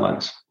Through Their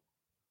Lens.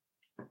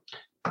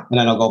 And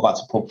then I'll go back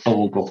to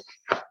bubblegum.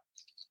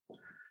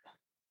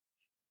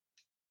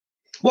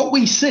 What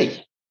we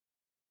see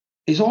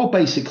is all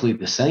basically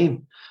the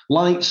same.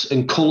 Lights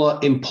and colour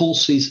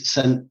impulses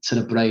sent to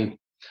the brain.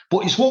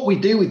 But it's what we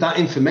do with that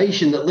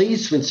information that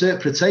leads to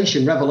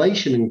interpretation,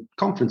 revelation, and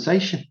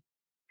confrontation.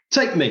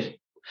 Take me,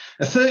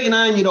 a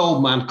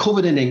 39-year-old man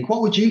covered in ink.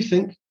 What would you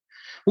think?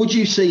 Would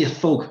you see a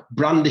thug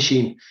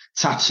brandishing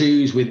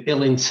tattoos with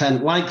ill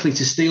intent, likely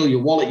to steal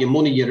your wallet, your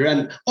money, your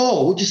rent?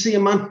 Or would you see a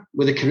man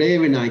with a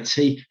career in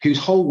IT whose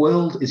whole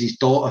world is his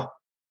daughter,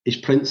 his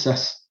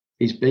princess,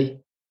 his bee?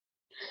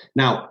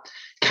 Now,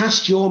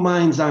 cast your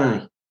mind's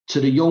eye to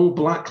the young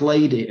black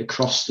lady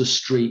across the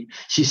street.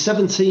 She's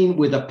 17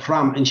 with a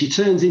pram and she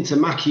turns into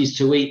Mackey's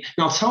to eat.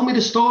 Now, tell me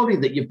the story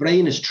that your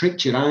brain has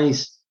tricked your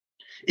eyes.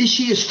 Is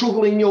she a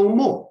struggling young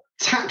mum?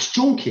 Tax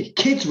junkie,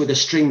 kids with a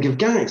string of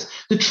guys.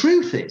 The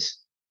truth is,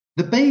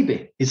 the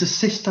baby is a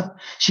sister.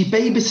 She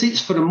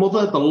babysits for a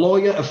mother, the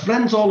lawyer, her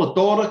friends all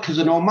adore her because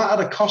no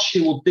matter the cost,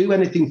 she will do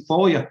anything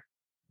for you.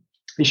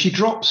 And she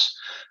drops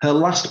her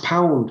last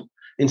pound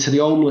into the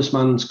homeless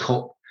man's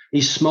cup.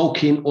 He's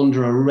smoking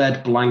under a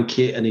red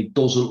blanket and he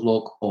doesn't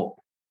look up.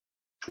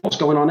 What's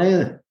going on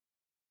here?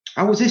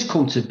 How has this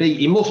come to be?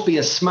 He must be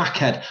a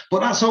smackhead,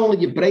 but that's only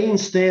your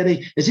brain's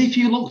theory. As if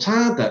you looked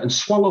harder and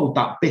swallowed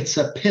that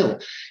bitter pill,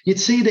 you'd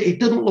see that he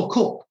didn't look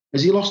up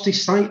as he lost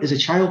his sight as a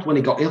child when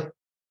he got ill.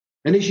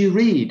 And as you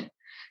read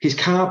his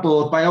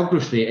cardboard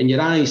biography and your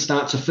eyes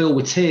start to fill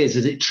with tears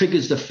as it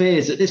triggers the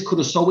fears that this could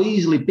have so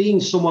easily been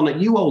someone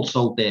that you hold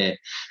so dear.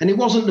 And it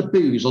wasn't the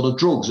booze or the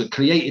drugs that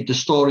created the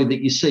story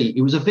that you see.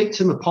 He was a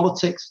victim of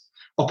politics,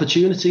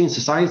 opportunity and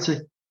society.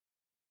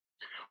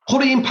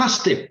 Hurrying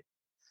past him,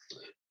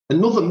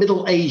 another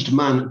middle-aged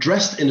man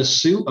dressed in a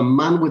suit, a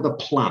man with a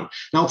plan.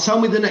 Now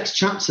tell me the next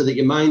chapter that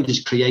your mind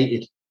has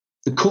created.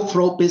 The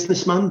cutthroat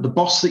businessman, the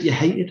boss that you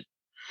hated.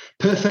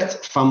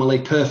 Perfect family,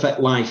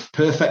 perfect life,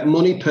 perfect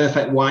money,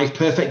 perfect wife,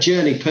 perfect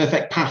journey,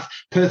 perfect path,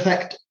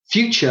 perfect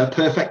future,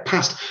 perfect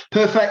past,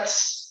 perfect...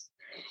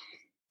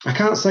 I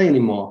can't say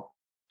anymore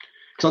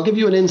because I'll give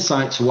you an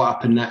insight to what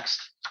happened next.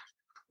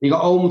 He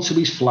got home to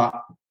his flat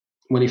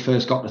when he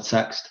first got the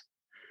text.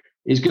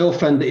 His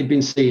girlfriend that he'd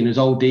been seeing has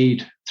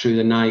OD'd through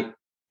the night,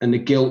 and the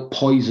guilt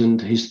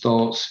poisoned his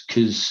thoughts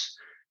because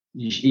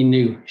he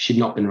knew she'd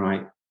not been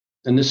right.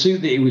 And the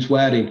suit that he was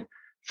wearing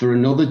for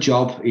another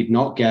job he'd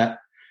not get,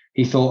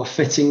 he thought a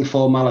fitting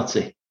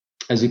formality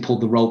as he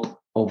pulled the rope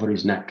over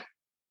his neck.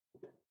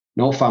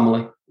 No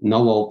family,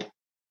 no hope,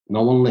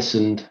 no one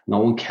listened, no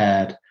one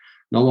cared,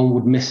 no one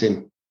would miss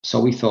him,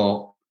 so he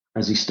thought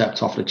as he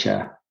stepped off the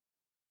chair.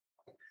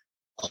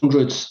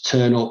 Hundreds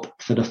turn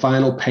up for the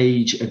final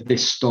page of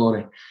this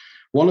story.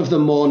 One of the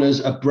mourners,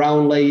 a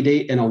brown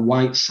lady in a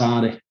white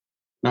sari.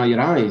 Now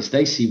your eyes,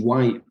 they see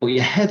white, but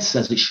your head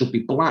says it should be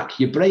black.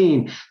 Your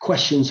brain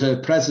questions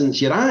her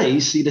presence. Your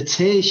eyes see the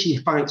tears she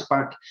fights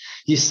back.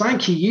 Your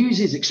psyche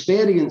uses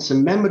experience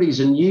and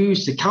memories and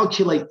news to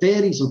calculate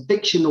theories and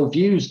fictional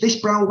views. This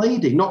brown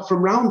lady, not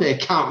from round here,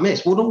 can't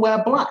miss. Wouldn't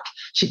wear black.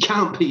 She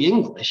can't be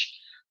English.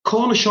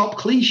 Corner shop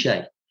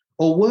cliche.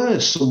 Or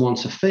worse, someone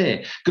to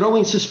fear.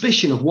 Growing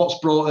suspicion of what's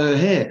brought her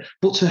here.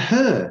 But to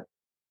her,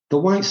 the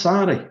white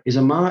sari is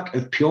a mark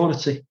of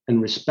purity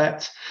and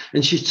respect.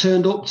 And she's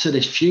turned up to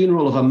this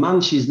funeral of a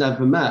man she's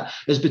never met.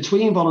 As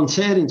between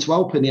volunteering to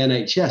help in the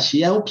NHS, she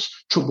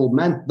helps troubled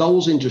men,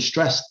 those in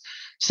distress,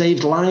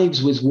 saved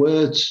lives with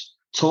words,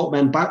 taught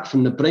men back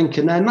from the brink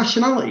and their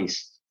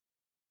nationalities.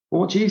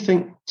 What do you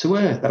think to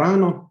her? There are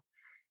none.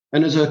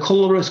 And as her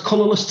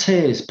colourless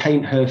tears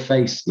paint her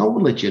face, no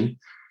religion,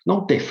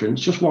 no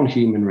difference, just one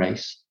human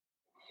race.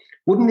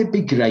 Wouldn't it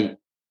be great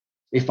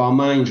if our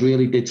minds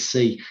really did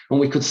see and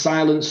we could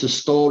silence the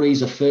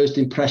stories of first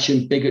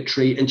impression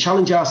bigotry and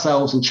challenge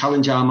ourselves and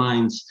challenge our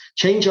minds,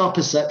 change our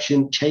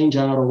perception, change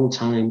our own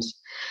times.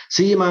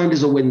 See your mind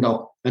as a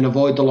window and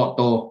avoid the locked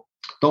door.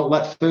 Don't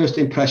let first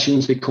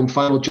impressions become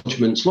final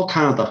judgments. Look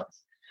harder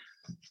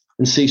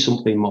and see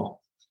something more.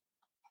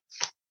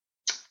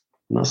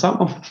 And that's that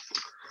one.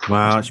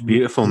 Wow, it's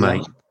beautiful,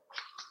 mate.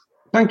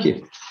 Thank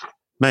you.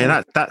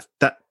 Mate,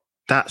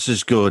 that's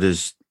as good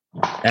as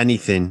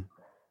anything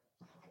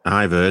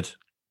I've heard.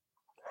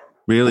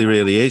 Really,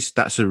 really is.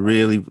 That's a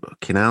really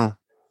fucking hell.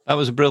 That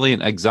was a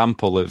brilliant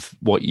example of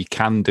what you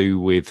can do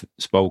with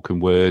spoken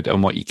word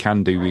and what you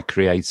can do with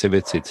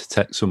creativity to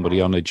take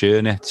somebody on a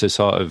journey to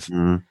sort of,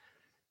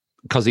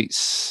 because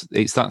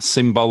it's that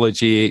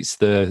symbology, it's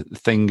the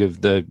thing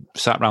of the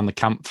sat around the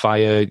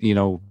campfire, you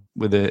know,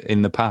 with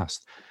in the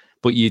past.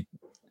 But you're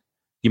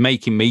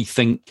making me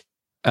think,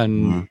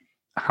 and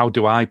how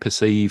do I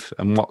perceive,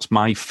 and what's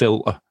my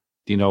filter,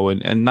 you know,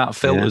 and that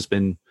filter's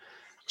been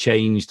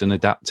changed and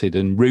adapted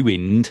and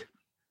ruined,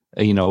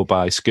 you know,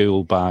 by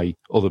school, by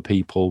other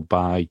people,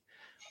 but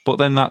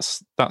then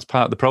that's part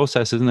of the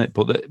process, isn't it?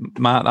 But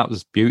Mark, that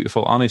was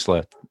beautiful,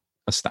 honestly.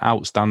 That's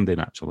outstanding,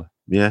 actually.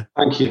 Yeah.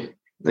 Thank you.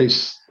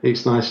 It's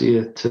nice of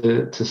you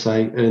to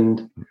say,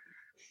 and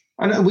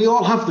we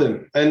all have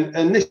them,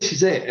 and this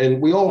is it,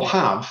 and we all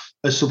have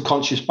a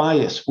subconscious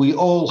bias. We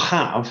all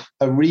have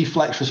a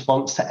reflex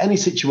response to any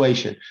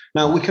situation.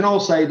 Now, we can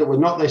all say that we're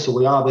not this, or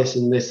we are this,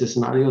 and this,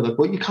 and that, and the other,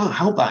 but you can't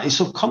help that. It's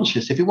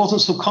subconscious. If it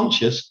wasn't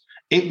subconscious,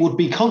 it would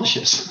be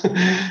conscious.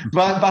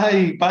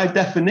 by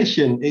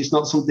definition, it's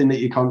not something that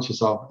you're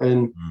conscious of.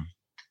 And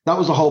that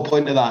was the whole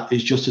point of that,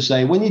 is just to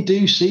say, when you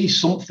do see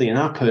something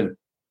happen,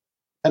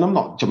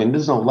 and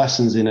there's no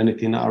lessons in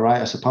anything that I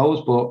write, I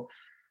suppose, but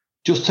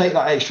just take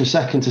that extra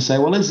second to say,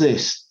 well, is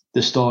this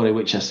the story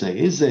which I see?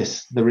 Is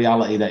this the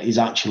reality that is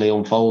actually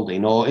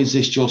unfolding? Or is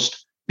this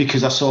just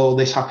because I saw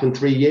this happen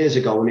 3 years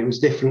ago and it was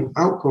different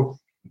outcome?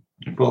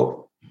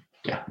 But,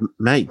 yeah.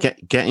 Mate,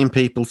 getting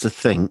people to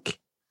think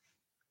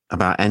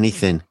about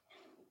anything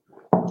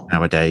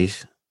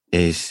nowadays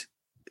is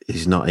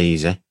not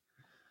easy.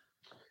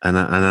 And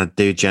I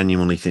do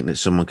genuinely think that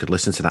someone could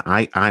listen to that.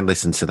 I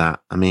listen to that.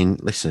 I mean,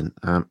 listen,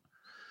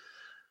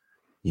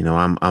 you know,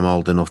 I'm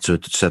old enough to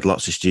have said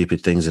lots of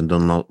stupid things and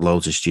done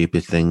loads of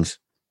stupid things.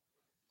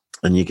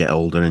 And you get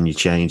older and you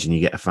change and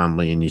you get a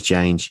family and you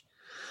change.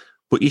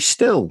 But you're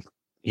still,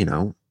 you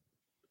know,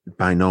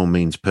 by no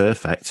means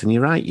perfect. And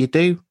you're right, you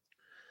do.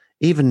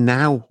 Even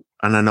now,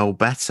 and I know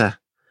better,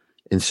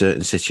 in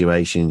certain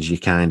situations, you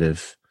kind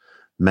of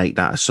make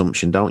that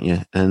assumption, don't you?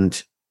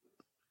 And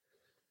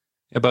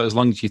yeah, but as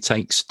long as you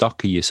take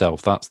stock of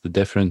yourself, that's the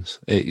difference.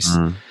 It's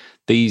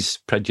these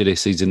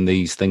prejudices and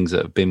these things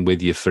that have been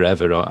with you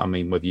forever. I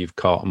mean, whether you've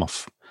caught them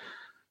off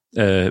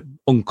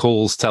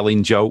uncles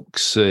telling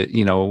jokes,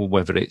 you know,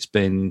 whether it's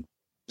been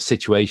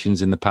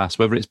situations in the past,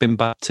 whether it's been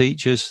bad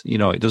teachers, you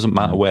know, it doesn't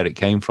matter where it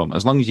came from.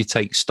 As long as you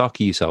take stock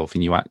of yourself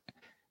and you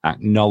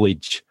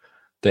acknowledge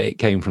that it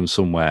came from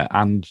somewhere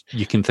and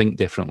you can think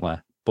differently.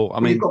 But I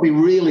mean, you've got to be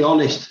really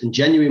honest and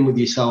genuine with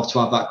yourself to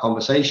have that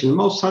conversation.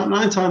 Most time,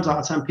 9 times out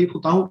of 10, people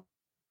don't,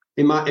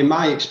 in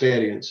my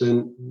experience,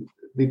 and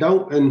they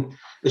don't. And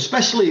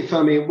especially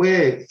for me,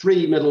 we're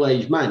 3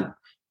 middle-aged men,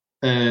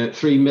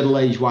 3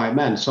 middle-aged white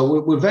men.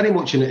 So we're very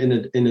much in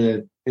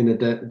a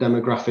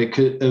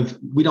demographic of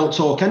we don't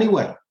talk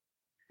anyway.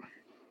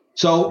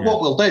 So what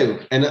we'll do,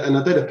 and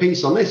I did a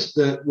piece on this,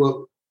 that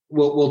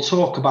we'll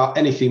talk about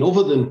anything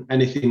other than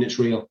anything that's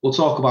real. We'll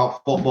talk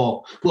about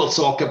football. We'll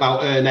talk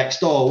about her next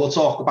door. We'll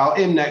talk about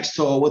him next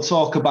door. We'll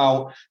talk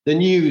about the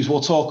news.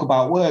 We'll talk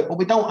about work. But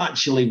we don't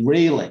actually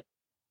really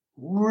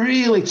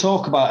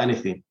talk about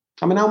anything.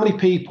 I mean, how many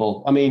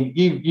people? I mean,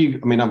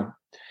 I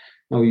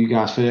know you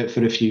guys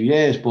for a few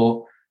years,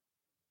 but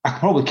I could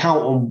probably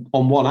count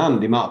on one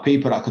hand the amount of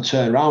people that I could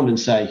turn around and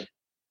say,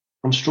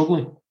 I'm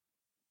struggling.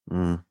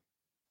 Mm.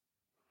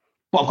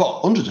 But I've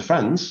got hundreds of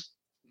friends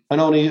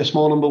and only a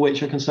small number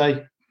which I can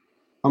say,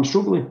 I'm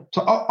struggling.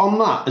 So on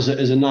that, as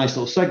a nice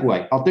little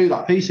segue, I'll do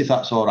that piece if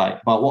that's all right,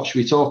 about what should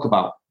we talk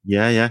about.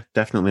 Yeah,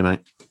 definitely, mate.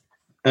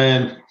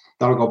 Then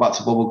I'll go back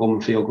to bubblegum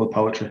and feel good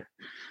poetry.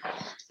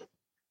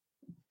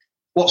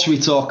 What should we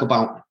talk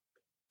about?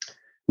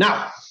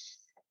 Now,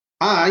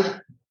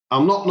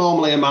 I'm not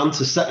normally a man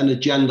to set an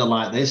agenda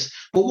like this,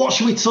 but what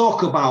should we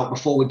talk about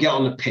before we get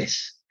on the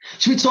piss?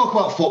 Should we talk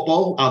about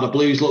football, how the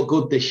Blues look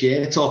good this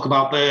year, talk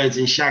about birds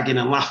and shagging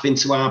and laughing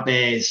to our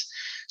bears?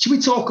 Should we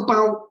talk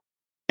about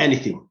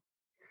anything?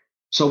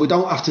 So we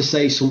don't have to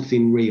say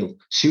something real.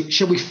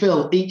 Shall we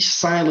fill each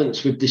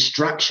silence with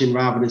distraction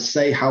rather than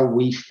say how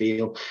we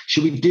feel?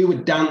 Should we do a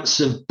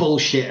dance of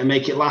bullshit and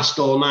make it last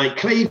all night?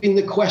 Craving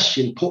the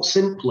question, put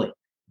simply,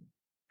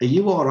 are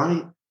you all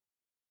right?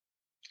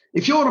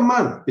 If you're a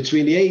man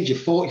between the age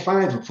of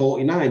 45 and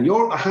 49,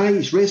 you're at the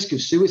highest risk of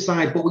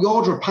suicide, but we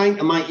order a pint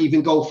and might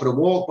even go for a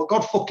walk, but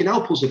God fucking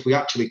help us if we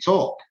actually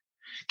talk.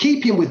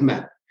 Keeping with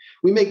men,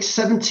 we make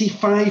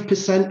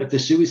 75% of the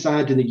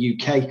suicide in the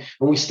UK,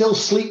 and we still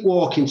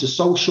sleepwalk into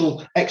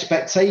social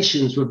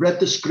expectations. We've read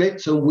the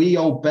script and we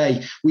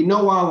obey. We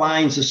know our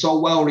lines are so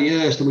well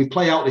rehearsed, and we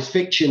play out this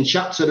fiction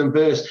chapter and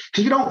verse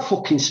because we don't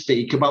fucking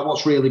speak about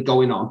what's really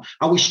going on,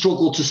 and we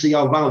struggle to see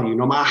our value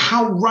no matter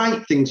how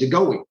right things are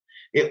going.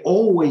 It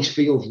always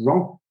feels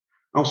wrong.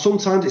 How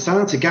sometimes it's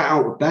hard to get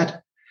out of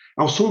bed.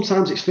 How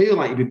sometimes it feels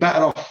like you'd be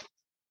better off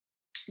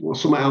with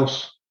something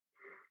else.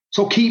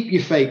 So keep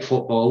your fake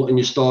football and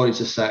your stories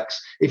of sex.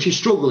 If you're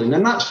struggling,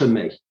 then that's for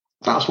me.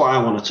 That's what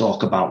I want to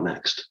talk about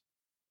next.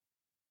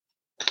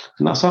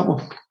 And that's that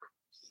one.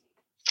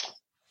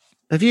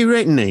 Have you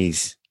written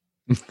these?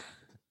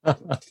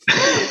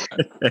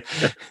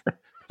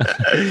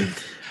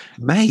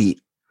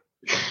 Mate,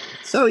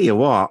 tell you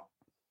what.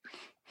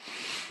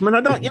 I mean,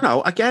 I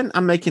don't, again,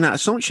 I'm making that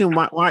assumption.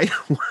 Why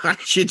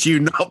should you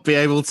not be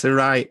able to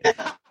write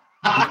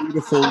a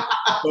beautiful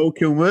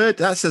spoken word?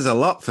 That says a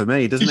lot for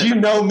me, doesn't it? You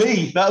know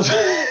me.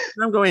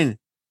 I'm going,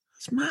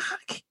 it's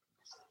Mark.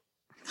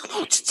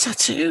 Loads of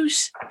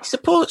tattoos. He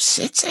supports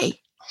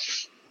City.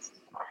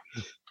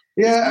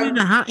 Yeah. He's wearing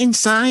a hat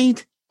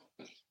inside.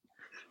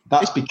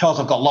 That's because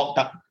I've got locked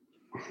up.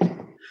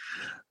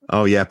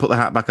 Oh, yeah. Put the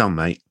hat back on,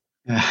 mate.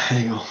 Yeah,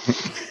 there you go.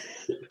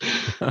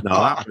 No,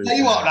 I'll tell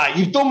you what, right?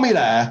 You've done me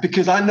there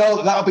because I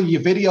know that'll be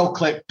your video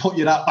clip. Put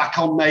your that back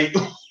on, mate.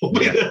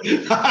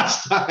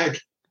 Hashtag.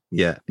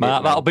 Yeah,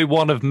 Matt, that'll be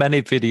one of many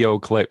video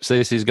clips.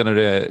 This is going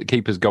to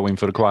keep us going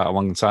for quite a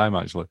long time,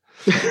 actually.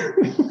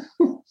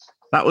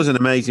 That was an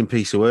amazing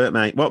piece of work,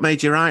 mate. What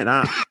made you write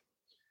that?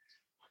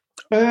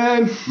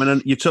 I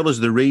mean, you told us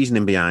the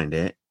reasoning behind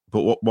it,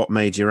 but what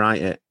made you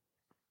write it?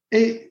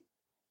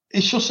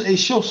 It's just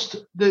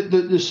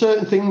the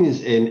certain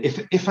things in.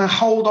 If I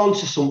hold on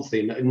to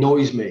something that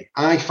annoys me,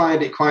 I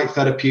find it quite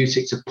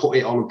therapeutic to put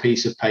it on a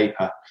piece of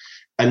paper,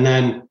 and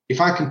then if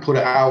I can put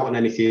it out on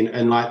anything,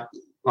 and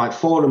like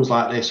forums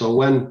like this, or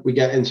when we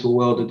get into a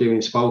world of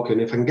doing spoken,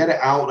 if I can get it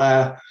out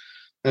there,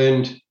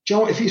 and do you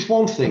know what, if it's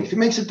one thing, if it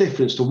makes a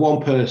difference to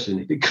one person,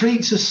 if it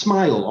creates a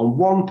smile on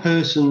one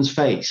person's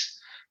face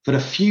for a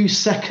few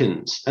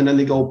seconds, and then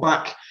they go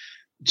back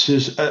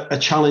to a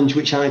challenge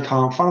which I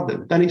can't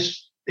fathom, then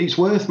it's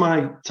worth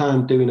my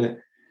time doing it.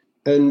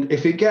 And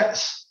if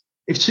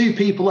two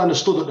people then are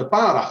stood at the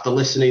bar after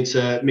listening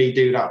to me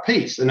do that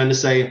piece, and then they're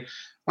saying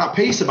that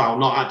piece about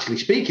not actually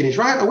speaking is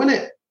right, though, isn't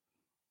it?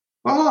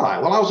 Well, all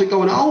right. Well, how's it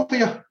going at home for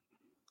you?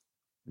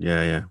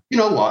 Yeah. You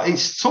know what?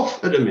 It's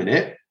tough at the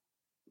minute.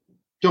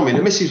 Do you know what I mean?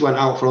 The missus went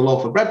out for a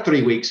loaf of bread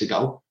 3 weeks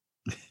ago.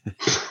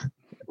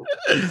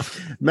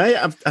 Mate,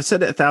 I've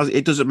said it 1,000.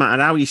 It doesn't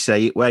matter how you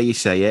say it, where you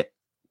say it,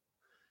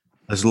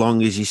 as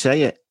long as you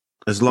say it.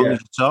 As long as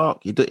you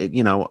talk,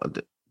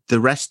 the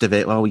rest of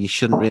it, well, you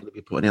shouldn't really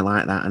be putting it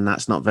like that, and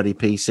that's not very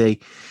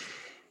PC.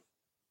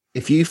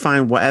 If you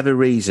find whatever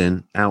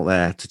reason out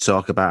there to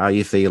talk about how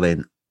you're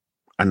feeling,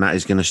 and that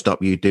is going to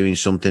stop you doing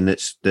something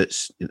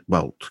that's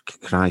well,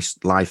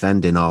 Christ, life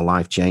ending or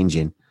life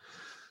changing,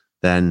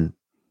 then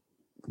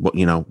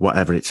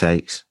whatever it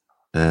takes.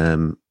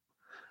 And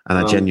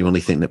I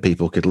genuinely think that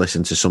people could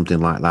listen to something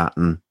like that,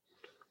 and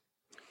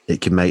it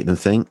can make them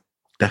think.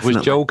 Definitely. I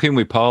was joking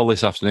with Paul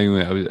this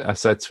afternoon. I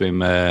said to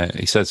him,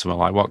 he said something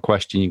like, what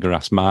question you going to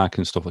ask Mark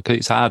and stuff?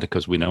 It's harder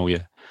because we know you.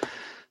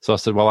 So I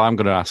said, well, I'm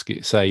going to ask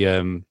it. Say,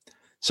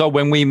 so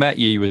when we met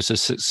you, you was a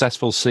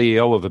successful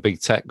CEO of a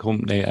big tech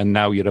company, and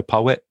now you're a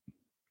poet.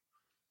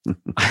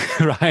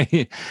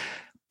 Right?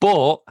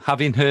 But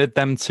having heard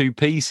them two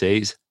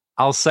pieces,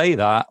 I'll say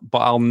that, but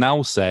I'll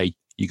now say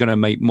you're going to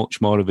make much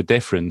more of a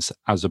difference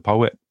as a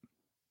poet.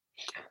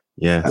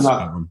 Yeah.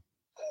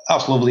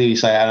 That's lovely you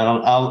say. And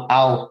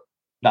I'll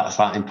that's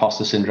that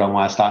imposter syndrome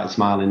why I started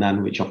smiling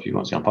then, which obviously you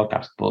won't see on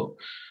podcast. But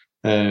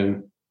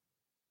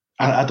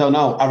I don't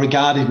know. I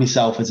regarded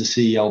myself as a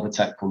CEO of a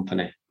tech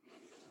company.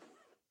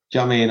 Do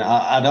you know what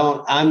I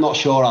mean? I'm not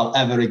sure I'll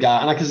ever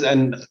regard,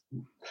 and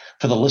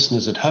for the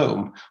listeners at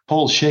home,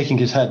 Paul's shaking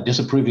his head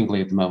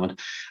disapprovingly at the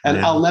moment. And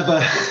yeah. I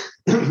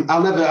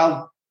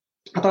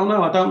don't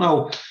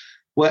know.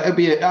 Well,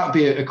 that'd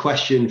be a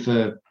question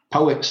for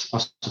poets,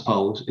 I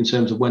suppose, in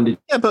terms of when did.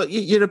 Yeah, but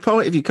you're a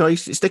poet if you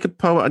stick a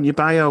poet on your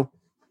bio.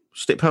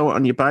 Stick poet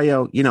on your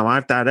bio. You know,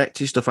 I've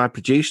directed stuff, I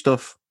produce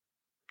stuff.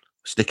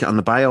 Stick it on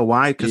the bio.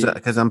 Why?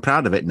 Because I'm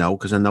proud of it. No,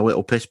 because I know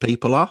it'll piss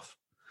people off.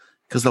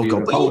 Because they'll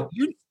go, but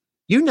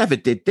you never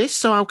did this,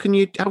 so how can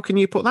you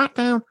put that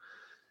down?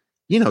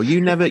 You know,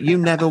 you never, you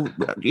know,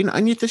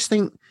 and you just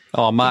think.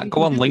 Oh, Matt,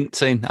 go on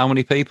LinkedIn. How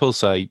many people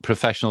say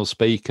professional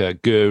speaker,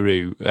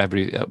 guru,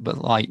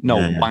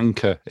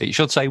 wanker? It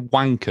should say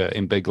wanker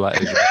in big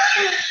letters.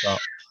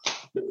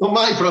 What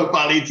my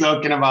profile are you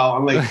talking about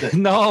on LinkedIn?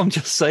 No, I'm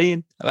just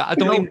saying. I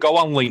don't even go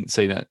on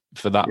LinkedIn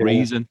for that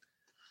reason.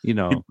 You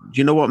know. Do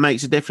you know what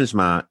makes a difference,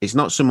 Matt? It's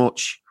not so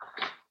much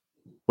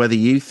whether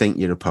you think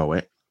you're a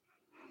poet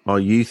or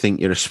you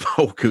think you're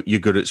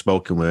good at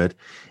spoken word.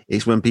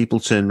 It's when people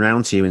turn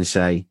around to you and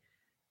say,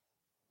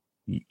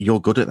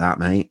 "You're good at that,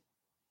 mate.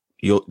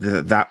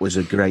 That was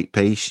a great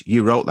piece.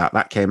 You wrote that.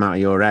 That came out of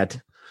your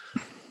head."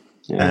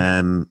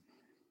 Yeah.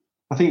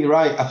 I think you're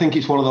right. I think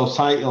it's one of those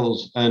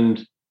titles,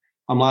 and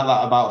I'm like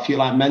that about, if you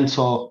like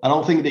mentor. I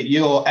don't think that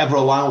you're ever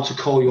allowed to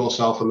call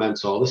yourself a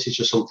mentor. This is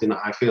just something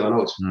that I feel. I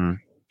know it's.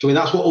 I mean,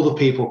 that's what other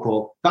people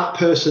call. That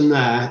person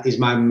there is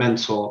my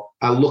mentor.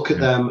 I look at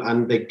them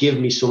and they give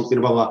me something,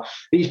 blah, blah.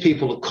 These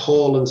people that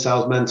call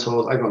themselves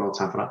mentors, I've got no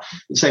time for that.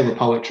 Same with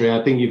poetry.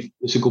 I think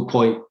it's a good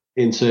point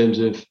in terms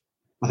of,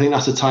 I think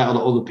that's a title that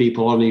other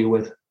people honour you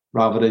with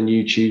rather than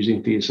you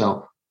choosing for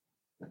yourself.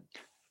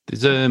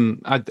 There's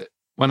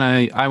when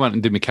I went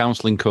and did my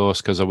counselling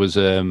course, because I was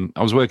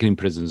working in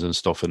prisons and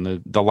stuff,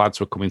 and the lads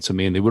were coming to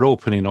me and they were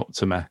opening up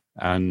to me,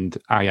 and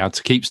I had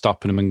to keep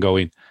stopping them and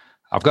going,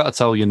 I've got to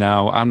tell you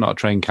now, I'm not a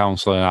trained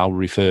counsellor and I'll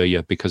refer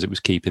you, because it was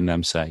keeping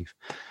them safe.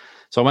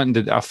 So I went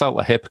and I felt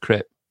a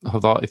hypocrite. I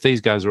thought, if these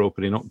guys are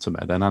opening up to me,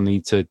 then I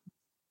need to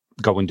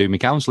go and do my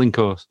counselling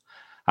course.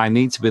 I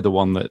need to be the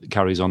one that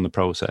carries on the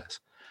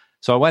process.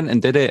 So I went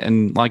and did it,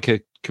 and like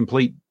a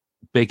complete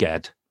big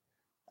head,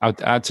 I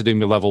had to do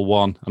my level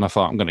 1, and I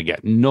thought, I'm going to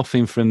get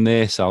nothing from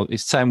this.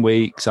 It's 10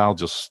 weeks. I'll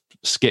just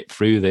skip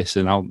through this,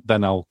 and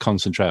I'll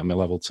concentrate on my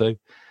level 2.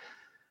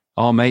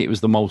 Oh, mate, it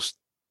was the most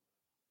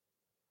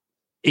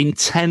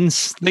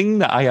intense thing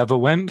that I ever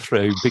went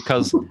through,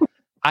 because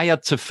I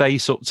had to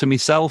face up to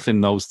myself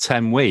in those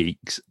 10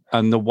 weeks.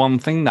 And the one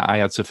thing that I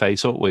had to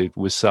face up with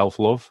was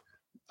self-love.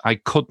 I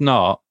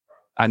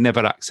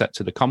never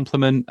accepted a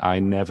compliment.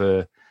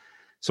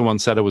 Someone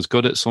said I was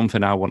good at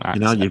something, I wouldn't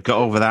accept. You've got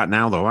over that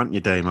now though, haven't you,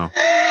 Damo?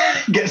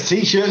 Get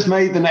t-shirts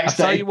made the next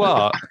day. I tell you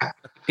what,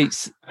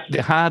 it's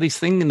the hardest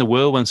thing in the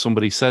world when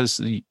somebody says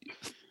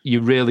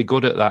you're really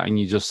good at that and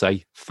you just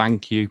say,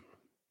 thank you.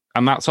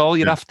 And that's all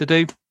you'd have to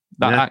do.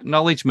 That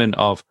acknowledgement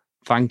of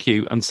thank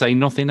you, and say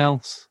nothing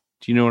else.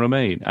 Do you know what I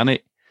mean? And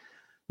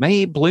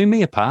it blew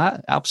me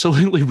apart.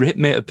 Absolutely ripped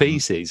me to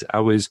pieces.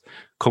 I was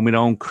coming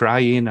home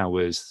crying.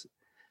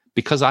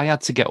 Because I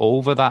had to get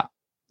over that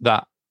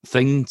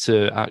thing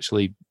to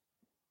actually,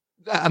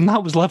 and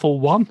that was level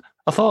 1.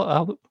 I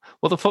thought,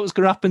 what the fuck's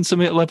going to happen to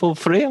me at level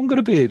 3? I'm going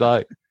to be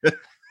like,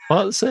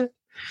 what's it?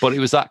 But it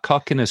was that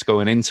cockiness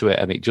going into it,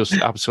 and it just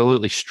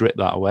absolutely stripped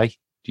that away.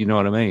 Do you know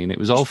what I mean? It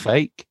was all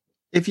fake.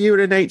 If you were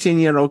an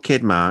 18-year-old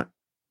kid, Mark,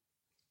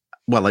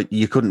 well,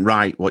 you couldn't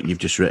write what you've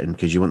just written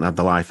because you wouldn't have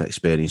the life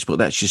experience. But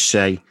let's just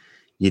say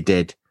you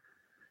did.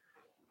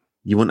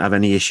 You wouldn't have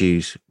any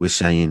issues with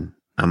saying,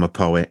 I'm a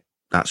poet.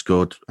 That's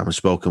good. I'm a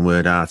spoken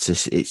word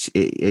artist.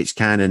 It's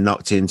kind of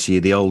knocked into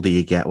you the older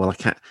you get. Well,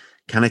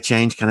 can I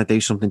change? Can I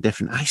do something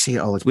different? I see it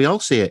all. We all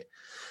see it.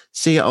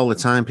 See it all the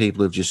time.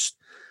 People who've just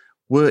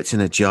worked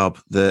in a job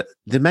that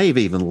they may have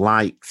even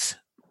liked,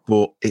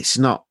 but it's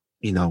not,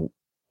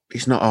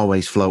 it's not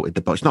always floated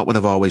the boat. It's not what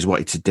they've always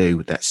wanted to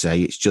do, let's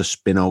say. It's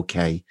just been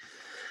okay.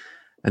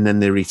 And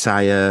then they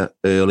retire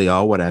early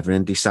or whatever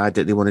and decide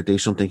that they want to do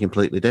something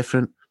completely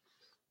different.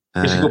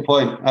 It's a good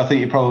point. I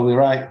think you're probably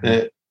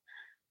right.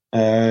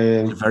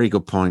 A very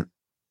good point.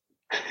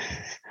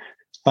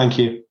 Thank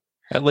you.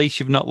 At least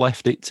you've not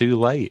left it too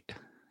late.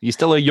 You're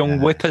still a young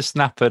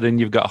whippersnapper and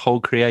you've got a whole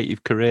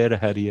creative career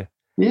ahead of you.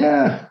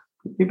 Yeah,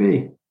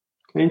 maybe.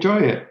 I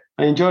enjoy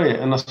it,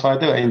 and that's why I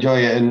do it. I enjoy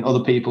it, and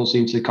other people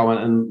seem to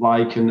comment and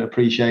like and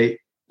appreciate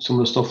some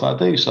of the stuff that I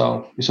do.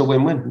 So it's a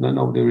win-win.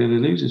 Nobody really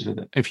loses with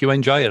it. If you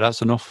enjoy it,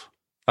 that's enough.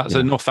 That's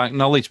enough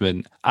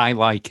acknowledgement. I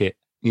like it.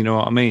 You know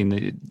what I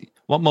mean?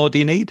 What more do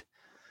you need?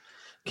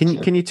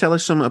 Can you tell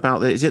us something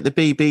about is it the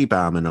BB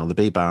barman or the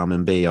B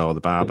barman B or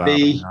the bar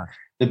barman?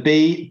 The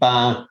B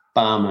bar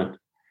barman.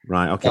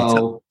 Right. Okay.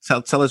 So,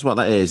 tell us what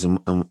that is and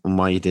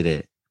why you did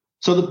it.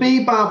 So the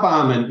B bar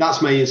barman,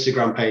 that's my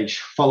Instagram page.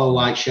 Follow,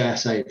 like, share,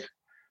 save.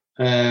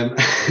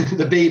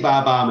 The B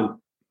bar barman,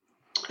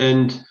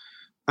 and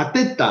I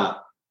did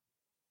that,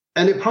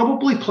 and it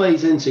probably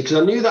plays into, because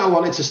I knew that I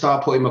wanted to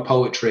start putting my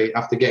poetry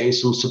after getting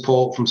some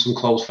support from some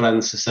close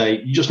friends to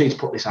say, you just need to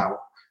put this out.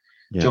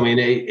 Do you know what I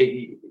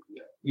mean?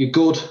 You're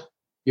good.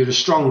 You're a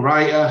strong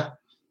writer.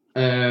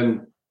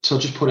 So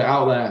just put it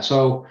out there.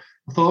 So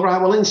I thought,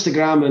 right, well,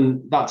 Instagram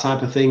and that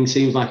type of thing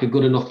seems like a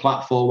good enough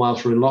platform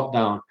whilst we're in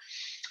lockdown.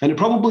 And it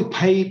probably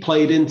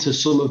played into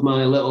some of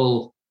my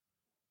little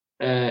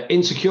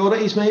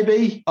insecurities,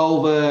 maybe,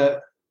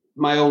 over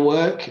my own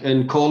work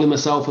and calling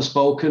myself a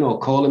spoken or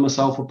calling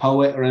myself a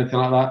poet or anything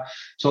like that.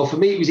 So for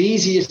me, it was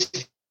easier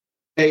to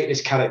create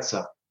this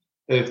character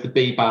of the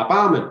B-bar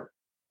barman.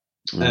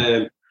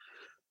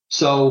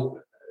 So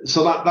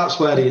that's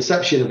where the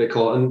inception of it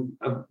caught. And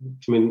I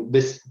mean,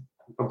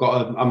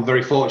 I'm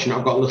very fortunate.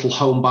 I've got a little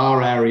home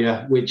bar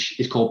area which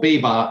is called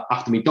B-bar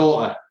after my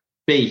daughter,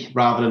 B,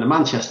 rather than a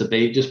Manchester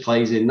B. It just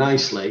plays in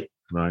nicely.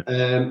 Right.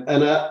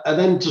 And I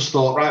then just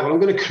thought, right, well, I'm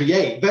going to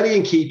create, very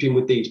in keeping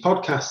with these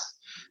podcasts,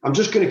 I'm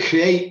just going to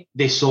create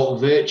this sort of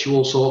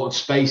virtual sort of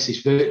space,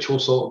 this virtual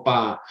sort of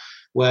bar,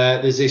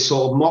 where there's this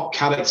sort of mock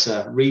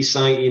character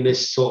reciting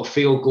this sort of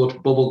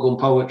feel-good bubblegum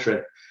poetry,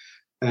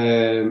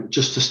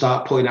 just to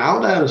start putting it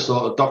out there and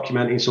sort of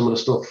documenting some of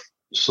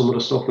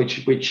the stuff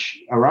which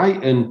I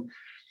write. And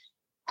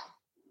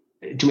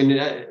I mean,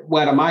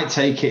 where I might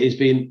take it is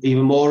being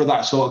even more of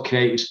that sort of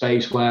creative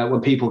space where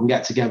when people can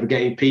get together,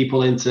 getting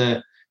people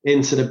into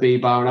the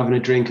B-bar and having a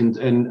drink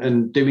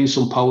and doing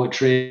some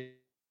poetry,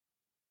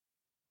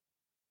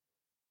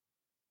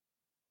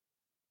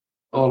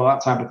 all of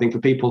that type of thing for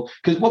people.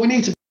 Because what we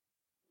need to,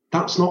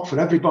 that's not for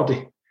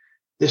everybody.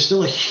 There's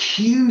still a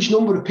huge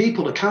number of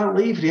people that can't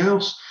leave the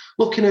house.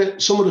 Looking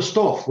at some of the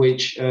stuff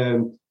which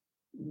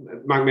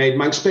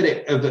Mank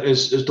Spirit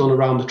has done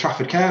around the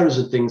Trafford carers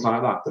and things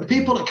like that. But the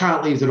people that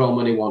can't leave their home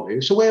when they want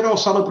to. So we're all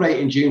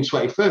celebrating June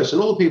 21st,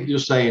 and other people are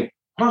just saying,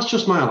 that's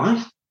just my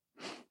life.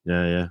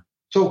 Yeah.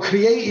 So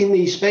creating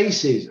these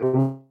spaces,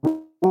 and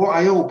what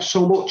I hope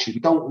so much is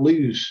we don't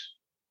lose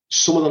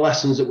some of the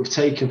lessons that we've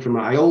taken from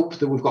that. I hope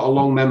that we've got a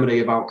long memory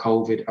about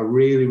COVID. I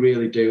really,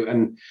 really do.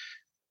 And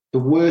the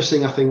worst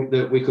thing I think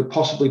that we could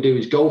possibly do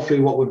is go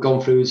through what we've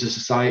gone through as a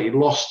society,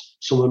 lost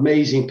some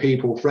amazing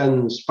people,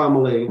 friends,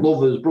 family,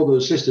 lovers,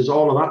 brothers, sisters,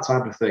 all of that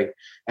type of thing,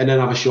 and then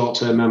have a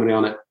short-term memory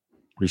on it.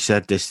 We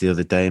said this the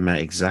other day,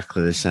 mate,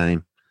 exactly the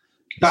same.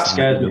 That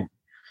scares me.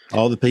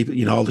 All the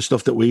people, all the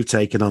stuff that we've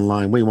taken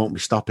online, we won't be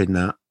stopping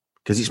that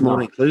because it's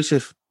more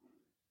inclusive.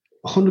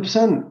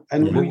 100%.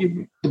 And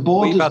the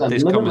borders. We've had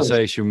this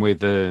conversation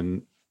with,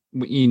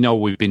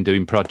 we've been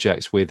doing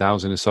projects with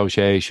housing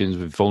associations,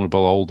 with vulnerable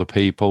older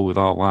people, with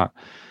all that.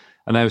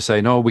 And they were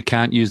saying, we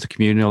can't use the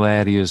communal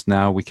areas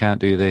now. We can't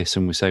do this.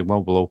 And we say,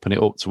 well, we'll open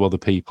it up to other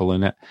people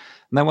in it.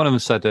 And then one of them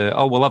said,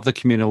 we'll have the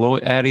communal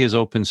areas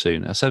open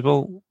soon. I said,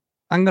 well,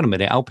 hang on a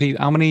minute.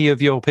 How many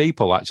of your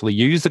people actually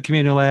use the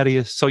communal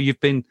areas? So you've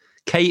been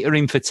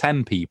catering for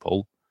 10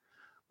 people.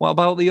 What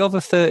about the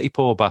other 30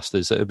 poor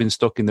bastards that have been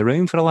stuck in the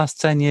room for the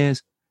last 10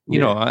 years? You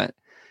know,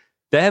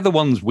 they're the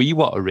ones we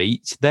want to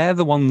reach. They're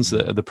the ones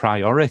that are the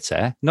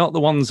priority, not the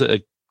ones that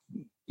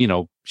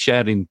are,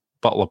 sharing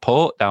bottle of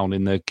port down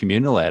in the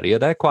communal area.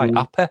 They're quite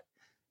happy.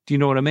 Do you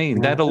know what I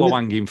mean? They're the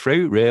low-hanging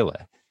fruit, really.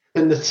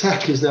 And the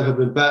tech has never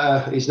been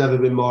better. It's never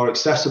been more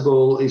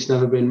accessible. It's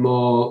never been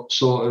more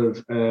sort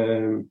of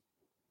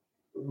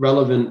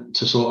relevant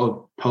to sort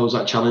of pose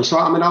that challenge. So,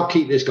 I mean, I'll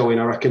keep this going,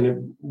 I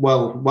reckon,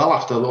 well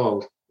after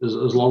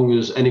as long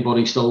as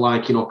anybody's still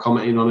liking or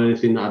commenting on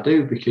anything that I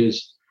do,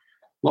 because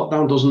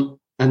lockdown doesn't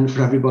end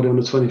for everybody on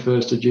the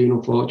 21st of June,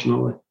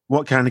 unfortunately.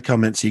 What kind of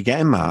comments are you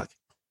getting, Mark?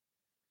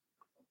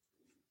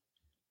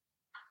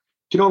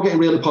 Do you know, I'm getting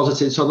really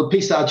positive. So the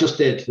piece that I just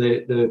did,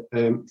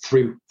 the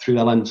through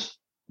the lens,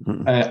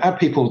 I had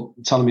people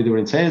telling me they were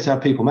in tears. I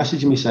had people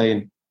messaging me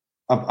saying,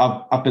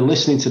 I've been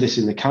listening to this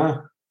in the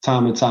car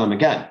time and time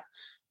again,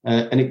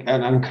 and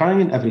I'm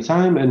crying every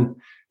time. And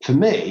for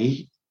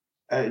me,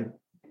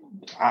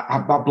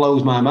 that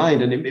blows my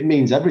mind, and it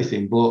means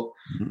everything. But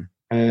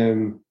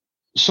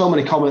so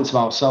many comments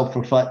about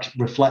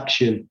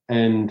self-reflection,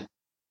 and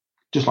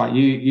just like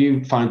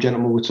you fine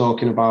gentlemen were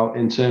talking about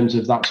in terms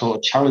of that sort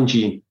of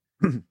challenging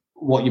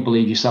what you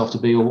believe yourself to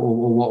be or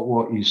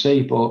what you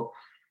see. But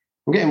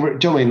I'm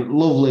getting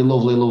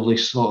lovely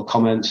sort of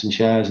comments and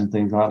shares and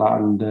things like that,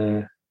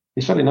 and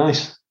it's very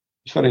nice.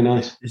 It's very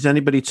nice. Has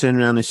anybody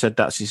turned around and said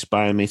that's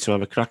inspired me to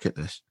have a crack at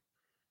this?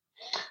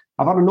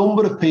 I've had a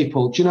number of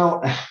people, do you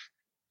know,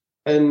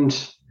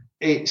 and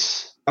I've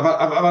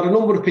had a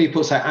number of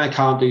people say I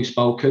can't do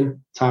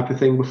spoken type of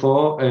thing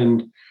before,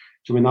 and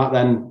I mean that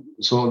then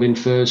sort of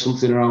infers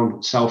something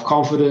around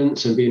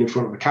self-confidence and being in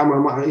front of the camera.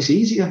 I'm like, it's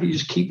easier. You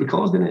just keep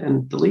recording it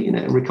and deleting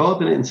it and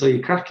recording it until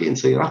you crack it,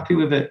 until you're happy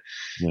with it.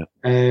 Yeah.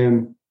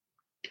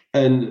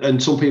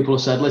 And some people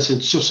have said, listen,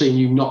 just seeing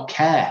you not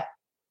care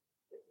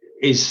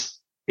is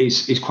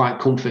quite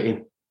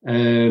comforting.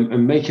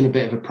 And making a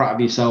bit of a prat of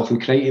yourself and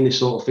creating this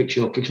sort of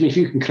fictional, because I mean, if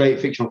you can create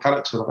fictional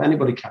characters,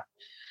 anybody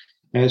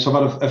can. So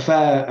I've had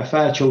a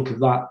fair chunk of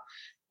that.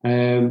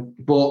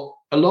 But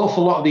an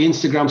awful lot of the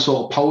Instagram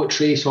sort of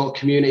poetry sort of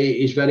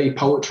community is very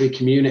poetry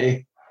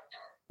community,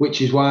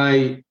 which is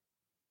why,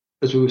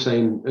 as we were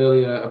saying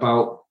earlier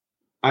about,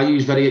 I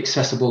use very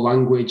accessible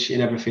language in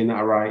everything that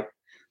I write.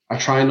 I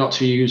try not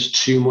to use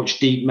too much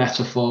deep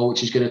metaphor,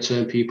 which is going to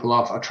turn people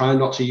off. I try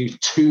not to use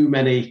too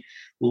many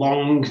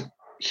long,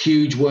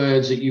 huge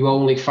words that you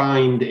only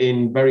find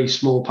in very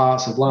small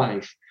parts of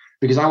life,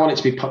 because I want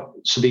it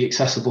to be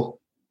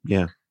accessible.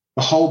 Yeah.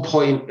 The whole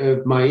point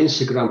of my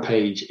Instagram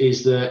page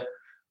is that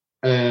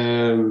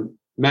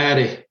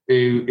Mary,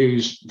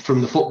 who's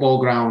from the football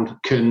ground,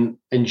 can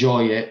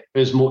enjoy it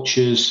as much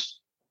as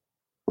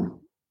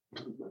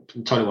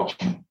Tony Walsh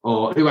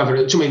or whoever.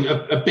 I mean,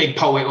 a big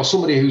poet or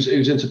somebody who's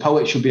into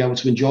poetry should be able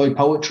to enjoy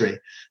poetry,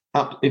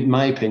 in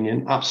my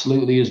opinion,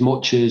 absolutely as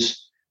much as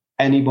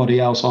anybody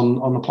else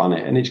on the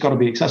planet. And it's got to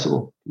be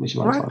accessible.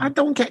 I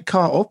don't get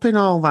caught up in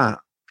all that.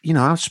 You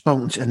know, I've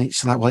spoken to, and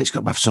it's like, well, it's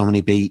got to have so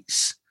many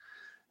beats,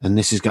 and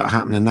this has got to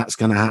happen, and that's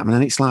going to happen.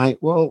 And it's like,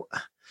 well,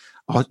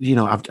 you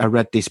know, I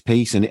read this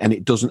piece, and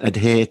it doesn't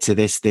adhere to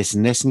this,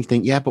 and this. And you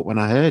think, yeah, but when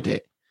I heard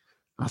it,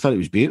 I thought it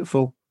was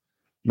beautiful.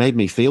 Made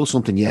me feel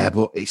something, yeah,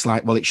 but it's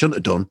like, well, it shouldn't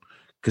have done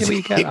because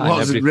it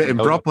wasn't written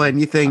properly. And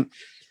you think,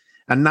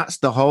 and that's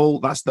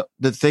the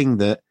thing,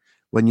 that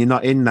when you're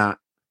not in that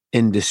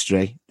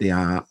industry, the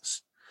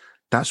arts,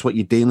 that's what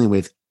you're dealing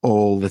with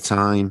all the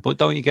time. But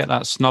don't you get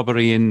that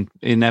snobbery in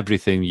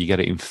everything? You get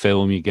it in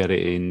film, you get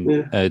it in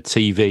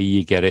TV,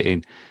 you get it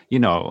in, you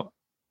know,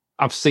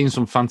 I've seen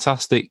some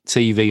fantastic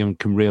TV and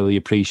can really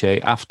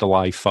appreciate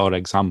Afterlife, for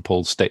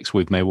example, sticks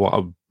with me. What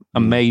an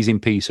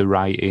amazing piece of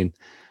writing.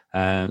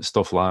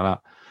 Stuff like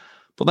that.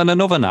 But then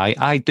another night,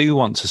 I do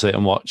want to sit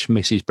and watch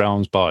Mrs.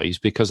 Brown's Boys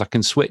because I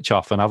can switch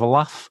off and have a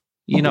laugh.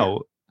 You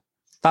know,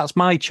 that's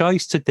my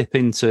choice to dip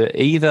into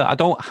either. I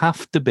don't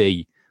have to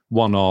be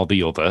one or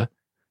the other.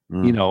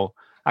 You know,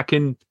 I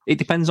can. It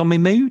depends on my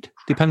mood.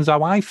 Depends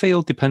how I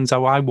feel. Depends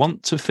how I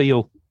want to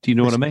feel. Do you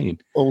know what I mean?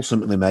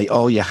 Ultimately, mate,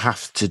 all you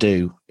have to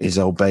do is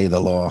obey the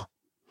law.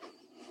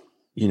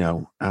 You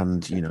know,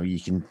 and you know you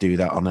can do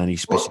that on any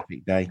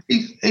specific day.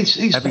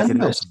 It's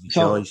everything else is a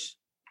choice.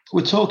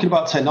 We're talking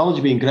about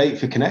technology being great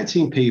for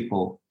connecting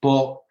people,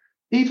 but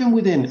even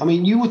within, I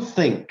mean, you would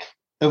think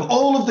of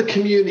all of the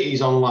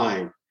communities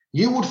online,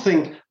 you would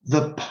think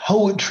the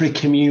poetry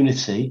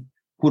community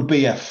would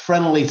be a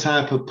friendly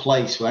type of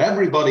place where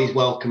everybody's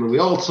welcome and we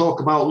all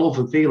talk about love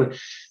and feeling.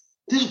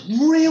 There's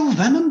real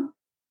venom.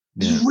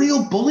 There's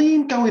real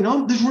bullying going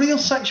on. There's real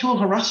sexual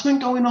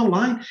harassment going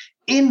online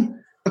in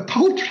a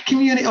poetry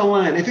community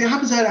online. If it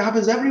happens there, it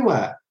happens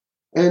everywhere.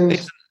 And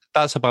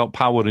that's about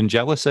power and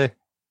jealousy.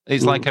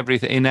 It's like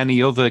everything in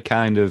any other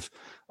kind of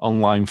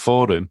online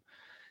forum.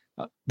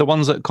 The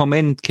ones that come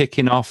in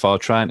kicking off are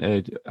trying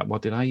to,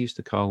 what did I used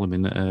to call them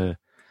in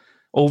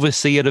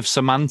overseer of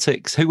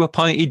semantics? Who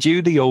appointed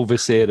you the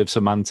overseer of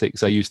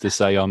semantics? I used to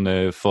say on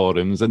the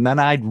forums, and then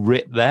I'd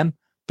rip them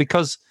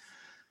because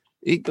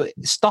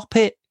stop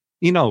it.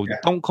 You know,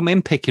 don't come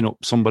in picking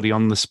up somebody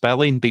on the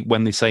spelling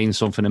when they're saying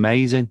something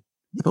amazing.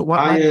 But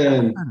what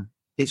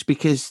it's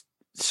because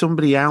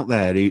somebody out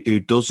there who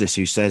does this,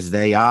 who says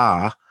they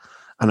are,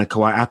 and are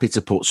quite happy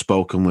to put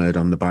spoken word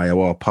on the bio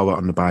or poet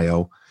on the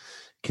bio,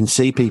 can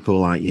see people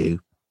like you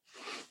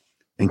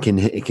and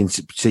can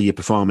see you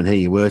perform and hear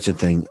your words and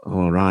think,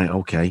 all right,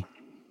 okay,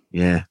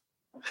 yeah,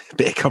 a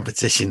bit of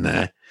competition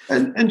there.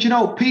 And you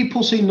know,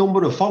 people see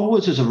number of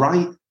followers as a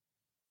right.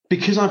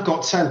 Because I've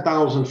got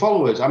 10,000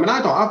 followers. I mean,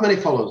 I don't have many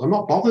followers. I'm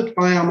not bothered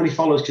by how many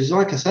followers because,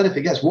 like I said, if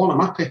it gets one, I'm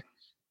happy.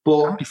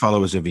 But how many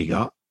followers have you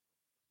got?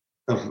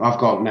 I've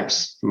got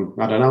next,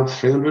 I don't know,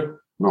 300.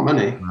 Not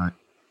many. Right.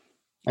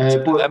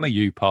 But them are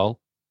you, Paul.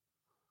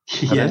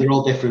 Yeah, they're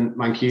all different,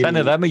 Mancunians. 10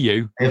 of them are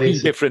you.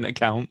 Different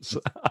accounts.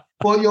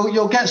 Well,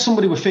 you'll get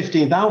somebody with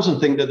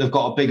 15,000 think that they've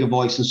got a bigger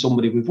voice than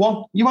somebody with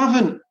one. You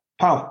haven't,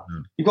 pal.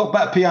 You've got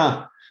better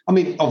PR. I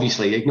mean,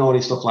 obviously,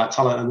 ignoring stuff like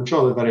talent, and I'm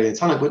sure they're very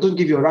talented, but it doesn't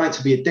give you a right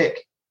to be a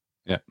dick.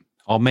 Yeah.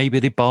 Or maybe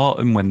they bought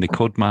them when they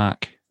could,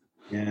 Mark.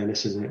 Yeah,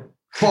 this is it.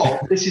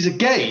 But this is a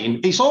game.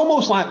 It's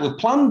almost like we've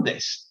planned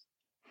this.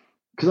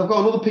 Because I've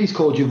got another piece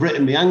called You've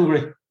Written Me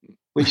Angry,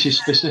 which is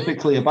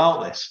specifically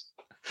about this.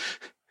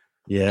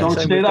 Yeah. Do you want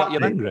to do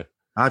that? Angry?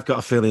 I've got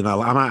a feeling I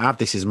might have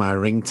this as my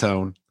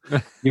ringtone.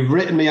 You've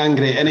written me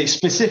angry. And it's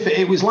specific.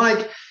 It was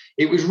like,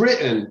 it was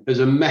written as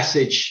a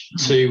message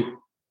to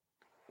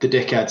the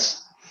dickheads.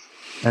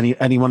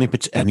 Anyone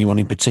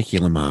in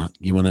particular, Mark?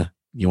 You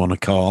wanna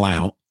call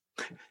out?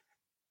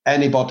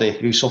 Anybody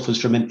who suffers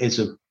from an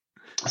ism.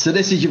 So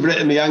this is You've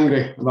Written Me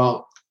Angry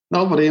about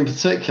nobody in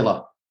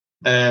particular.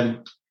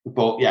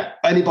 But yeah,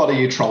 anybody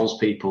who trolls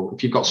people,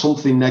 if you've got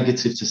something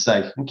negative to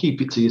say, and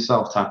keep it to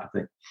yourself type of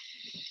thing.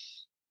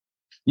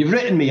 You've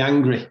written me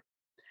angry.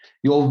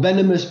 Your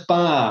venomous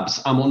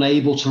barbs I'm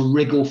unable to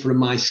wriggle from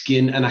my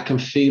skin, and I can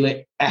feel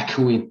it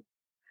echoing.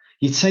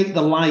 You take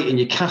the light and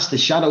you cast the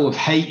shadow of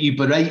hate. You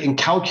berate and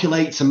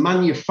calculate to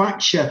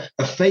manufacture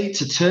a fate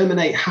to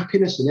terminate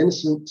happiness and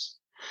innocence.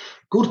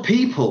 Good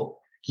people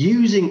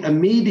using a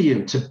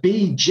medium to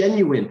be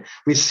genuine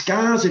with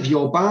scars of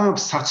your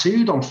barbs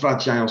tattooed on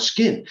fragile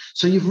skin.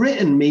 So you've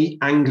written me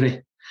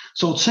angry.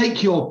 So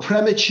take your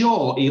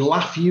premature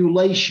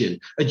elaphulation,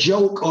 a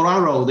joke or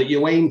arrow that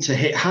you aim to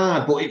hit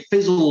hard, but it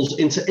fizzles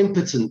into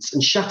impotence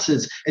and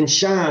shatters and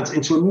shards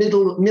into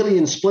a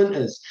million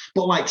splinters.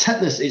 But like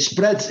tetanus, it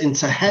spreads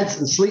into heads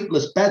and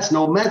sleepless beds.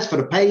 No meds for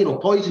the pain or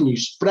poison you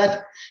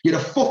spread. You're a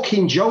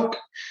fucking joke.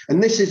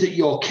 And this is at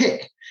your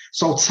kick.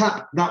 So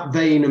tap that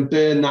vein and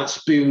burn that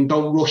spoon.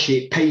 Don't rush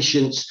it.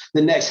 Patience.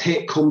 The next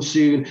hit comes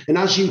soon. And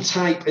as you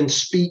type and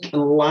speak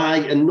and lie,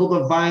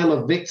 another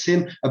vial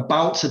victim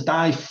about to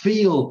die,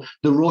 feel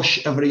the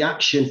rush of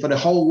reaction for the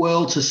whole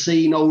world to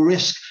see. No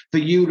risk for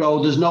you,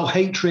 though. There's no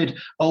hatred.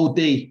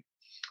 OD.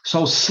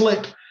 So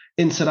slip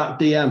into that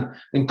DM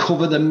and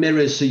cover the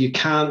mirrors so you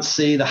can't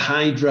see the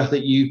hydra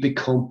that you've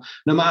become.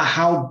 No matter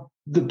how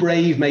the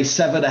brave may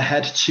sever the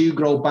head to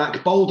grow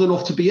back, bold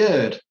enough to be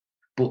heard,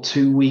 but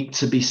too weak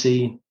to be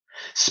seen.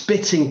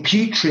 Spitting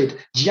putrid,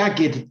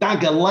 jagged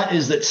dagger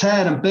letters that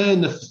tear and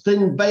burn the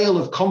thin veil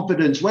of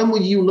confidence. When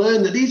will you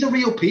learn that these are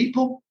real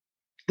people?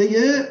 They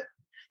hurt,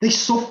 they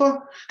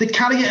suffer, they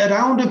carry it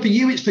around, and for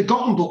you it's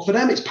forgotten, but for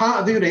them it's part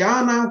of who they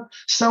are now.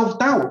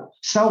 Self-doubt,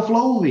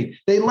 self-loathing.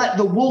 They let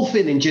the wolf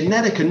in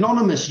genetic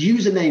anonymous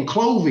username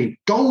clothing,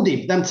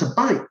 goading them to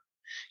bite.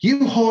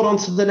 You hold on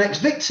to the next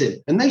victim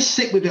and they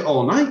sit with it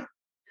all night.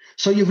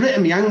 So you've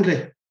written me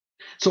angry.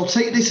 So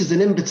take this as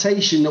an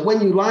invitation that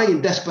when you lie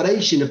in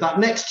desperation of that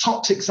next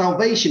toxic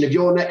salvation of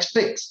your next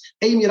fix,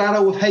 aim your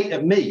arrow of hate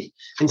at me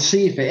and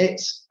see if it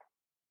hits.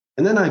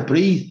 And then I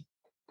breathe.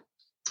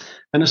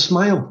 And a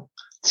smile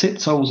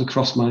tiptoes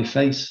across my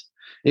face.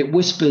 It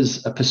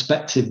whispers a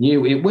perspective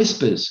new. It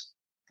whispers,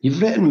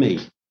 you've written me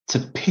to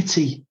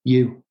pity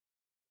you.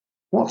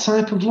 What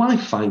type of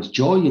life finds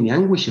joy in the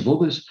anguish of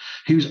others,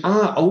 whose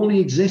art only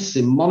exists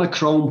in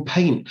monochrome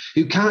paint,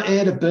 who can't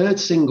hear a bird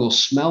sing or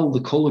smell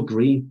the colour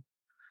green?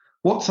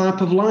 What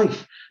type of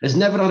life has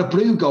never had a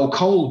brew go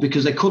cold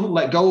because they couldn't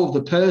let go of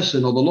the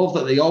person or the love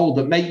that they hold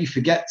that make you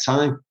forget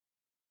time?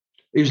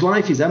 Whose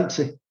life is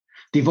empty,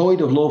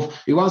 devoid of love,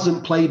 who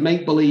hasn't played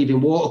make-believe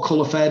in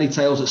watercolour fairy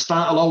tales that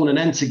start alone and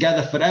end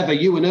together forever,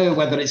 you and her,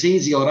 whether it's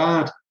easy or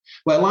hard,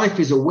 where life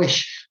is a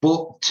wish,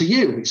 but to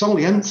you, it's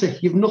only empty.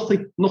 You've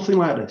nothing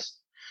like this.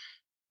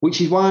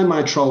 Which is why,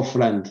 my troll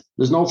friend,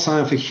 there's no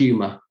time for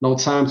humour, no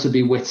time to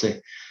be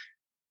witty.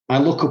 I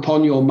look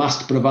upon your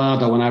masked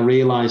bravado and I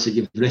realise that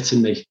you've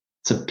written me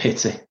to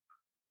pity.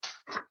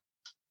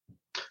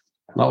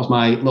 That was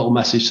my little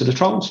message to the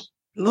trolls.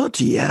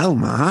 Bloody hell,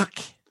 Mark.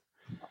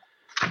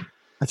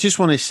 I just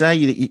want to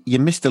say that you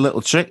missed a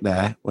little trick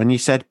there. When you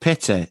said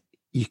pity,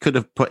 you could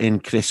have put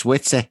in Chris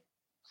Whitty.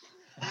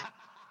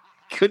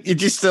 Couldn't you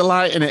just to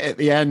lighten it at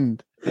the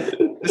end?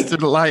 Just to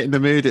lighten the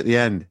mood at the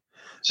end.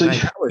 So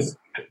Mate,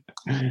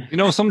 You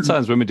know,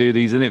 sometimes when we do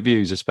these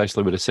interviews,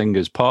 especially with the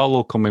singers, Paul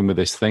will come in with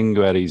this thing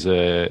where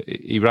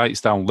he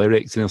writes down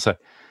lyrics and he'll say,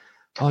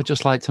 "Oh, I'd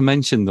just like to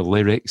mention the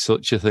lyrics,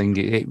 such a thing.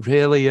 It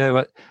really,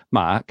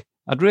 Mark,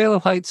 I'd really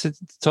like to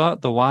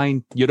start the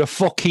line, you're a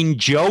fucking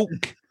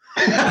joke."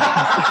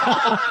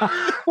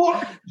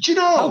 What? Do you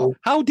know?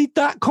 How did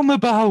that come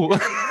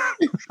about?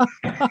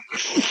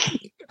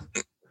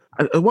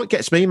 what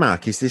gets me,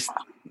 Mark, is this,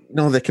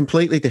 no, they're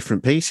completely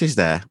different pieces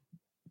there.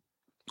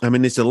 I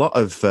mean, there's a lot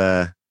of,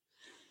 there's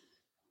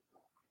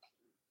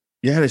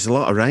a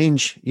lot of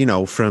range, you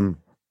know, from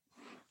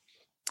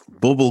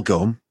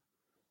bubblegum,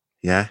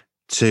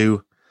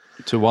 to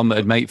one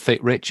that'd make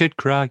Fit Richard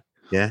cry.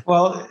 Yeah.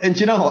 Well, and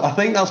you know, I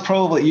think that's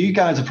probably, you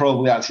guys are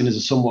probably acting as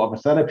a somewhat of a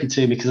therapy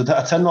to me, because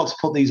I tend not to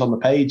put these on the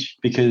page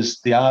because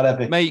they are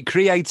heavy. Mate,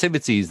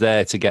 creativity is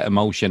there to get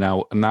emotion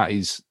out. And that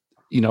is,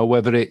 you know,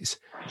 whether it's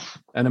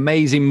an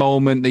amazing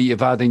moment that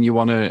you've had and you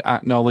want to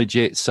acknowledge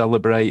it,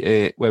 celebrate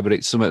it, whether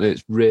it's something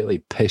that's really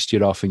pissed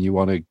you off and you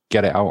want to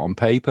get it out on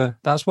paper.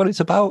 That's what it's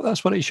about.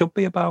 That's what it should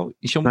be about.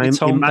 You shouldn't be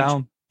toned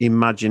down.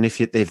 Imagine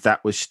if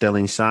that was still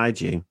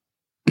inside you.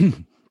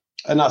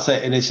 And that's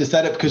it. And it's just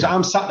that because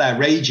I'm sat there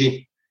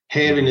raging,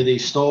 hearing of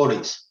these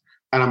stories,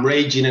 and I'm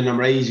raging and I'm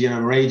raging and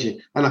I'm raging.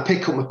 And I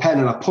pick up my pen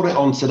and I put it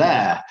onto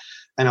there,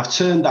 and I've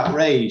turned that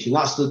rage. And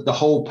that's the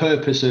whole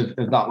purpose of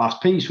that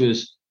last piece,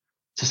 was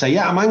to say,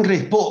 yeah, I'm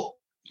angry, but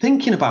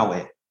thinking about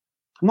it,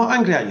 I'm not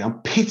angry at you.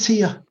 I'm pity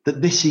you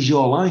that this is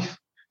your life,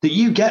 that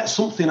you get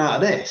something out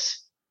of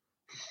this.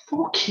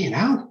 Fucking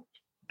hell.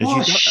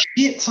 What a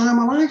shit time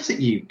of life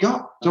that you've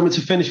got. Do you want me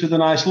to finish with a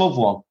nice love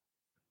one?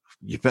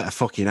 You better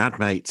fucking add,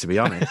 mate, to be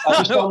honest. I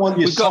just don't want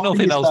you. We've got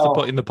nothing else to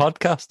put in the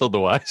podcast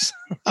otherwise.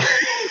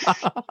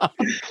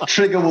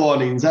 Trigger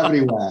warnings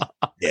everywhere.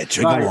 Yeah,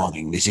 trigger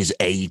warning. This is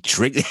a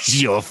trigger. This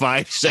is your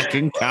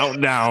 5-second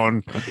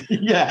countdown.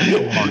 Yeah.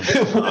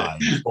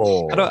 5,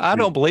 4. I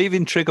don't believe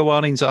in trigger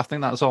warnings. I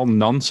think that's all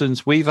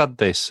nonsense. We've had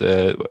this.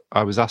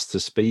 I was asked to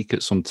speak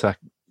at some tech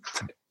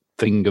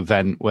thing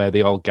event where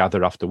they all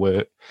gather after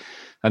work,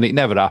 and it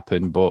never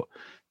happened, but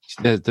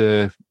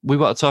we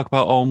want to talk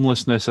about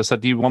homelessness. I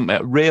said, do you want me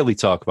to really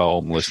talk about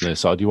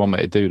homelessness, or do you want me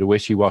to do the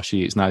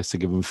wishy-washy, it's nice to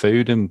give them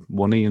food and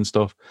money and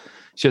stuff?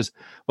 She says,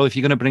 well, if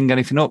you're going to bring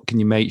anything up, can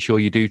you make sure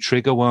you do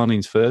trigger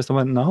warnings first? I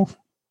went, no,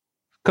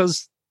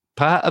 because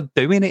part of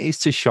doing it is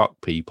to shock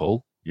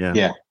people.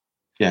 Yeah.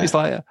 Yeah. It's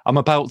like, I'm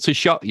about to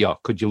shot you.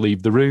 Could you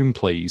leave the room,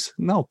 please?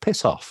 No,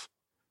 piss off.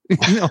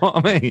 You know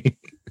what I mean?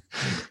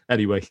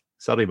 Anyway,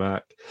 sorry,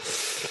 Mark.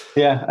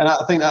 Yeah, and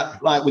I think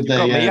that, like with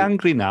Got me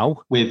angry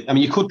now.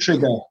 You could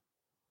trigger.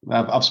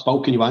 I've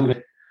spoken you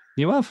angry.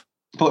 You have.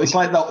 But it's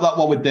like that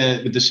one with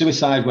the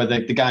suicide where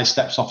the guy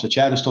steps off the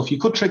chair and stuff. You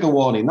could trigger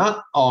warning that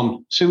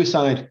on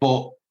suicide,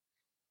 but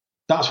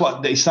that's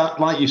what it's that.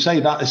 Like you say,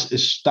 that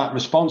is that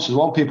response is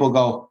one people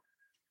go,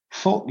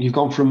 "Fuck, you've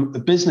gone from a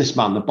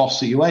businessman, the boss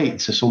that you hate,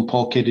 to some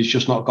poor kid who's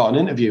just not got an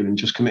interview and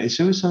just committed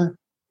suicide."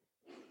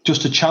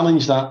 Just to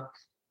challenge that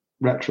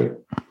rhetoric.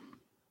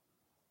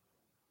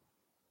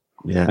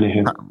 Yeah,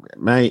 Anywho.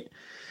 mate,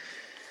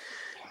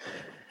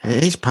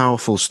 it is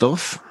powerful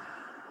stuff.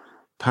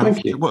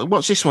 Thank you.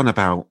 What's this one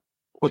about?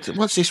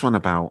 What's this one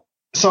about?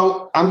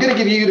 So I'm going to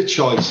give you the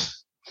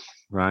choice,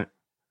 right?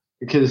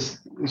 Because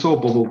it's all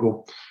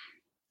bubblegum.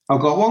 I've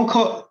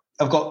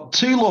got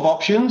two love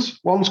options.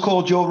 One's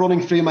called "You're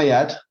Running Through My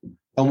Head,"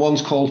 and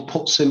one's called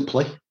 "Put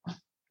Simply."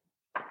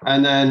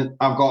 And then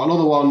I've got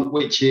another one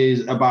which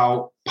is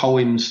about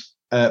poems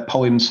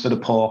for the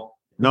poor.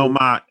 No,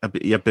 Mark,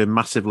 you've been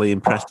massively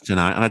impressed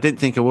tonight, and I didn't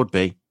think I would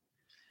be.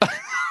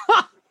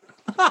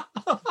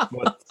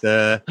 But,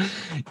 to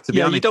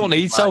be honest, you don't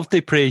need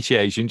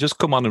self-depreciation. Just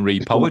come on and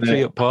read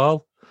poetry at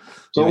Paul.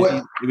 So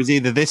it was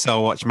either this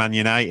or watch Man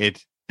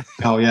United.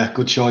 Oh yeah,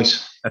 good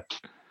choice.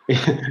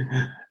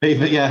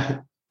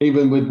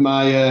 Even with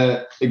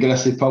my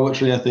aggressive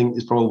poetry, I think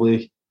is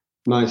probably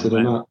nicer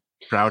than that.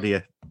 Proud of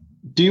you.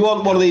 Do you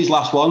want one of these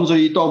last ones, or are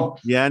you done?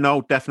 Yeah,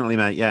 no, definitely,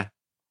 mate. Yeah.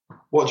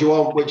 What do you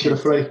want? Which of the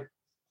three?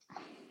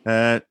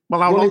 How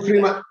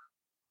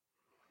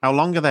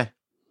long are they?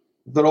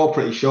 They're all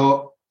pretty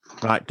short.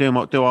 Right, do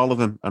all of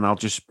them, and I'll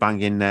just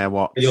bang in there.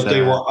 You'll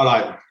do what? All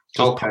right.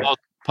 Okay.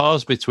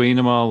 Pause between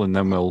them all, and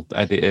then we'll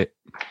edit it.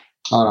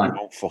 All right.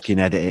 Don't fucking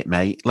edit it,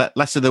 mate.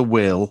 Less of the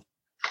will.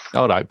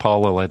 All right,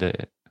 Paul will edit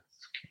it.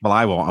 Well,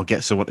 I won't. I'll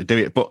get someone to do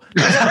it. But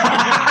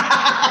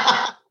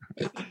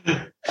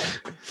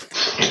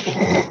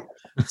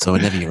so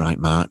whenever you're right,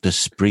 Mark,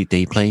 just breathe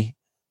deeply.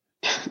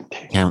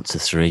 Count to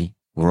 3.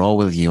 We're all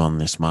with you on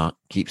this, Mark.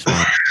 Keep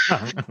smiling.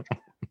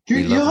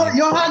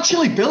 You're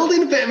actually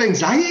building a bit of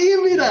anxiety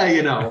in me there,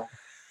 you know.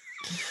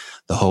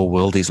 The whole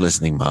world is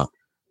listening, Mark.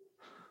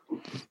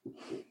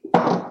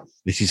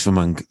 This is for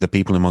the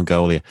people in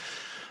Mongolia.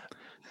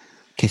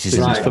 Kisses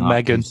this is for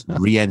Megan.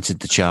 Re-entered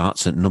the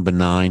charts at number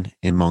 9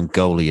 in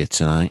Mongolia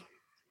tonight.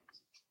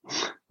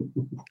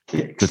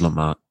 Good luck,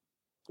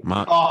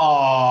 Mark.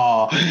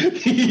 Oh,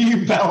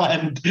 you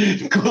bellend.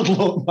 Good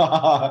luck,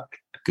 Mark.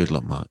 Good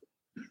luck, Mark.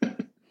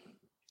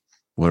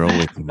 We're all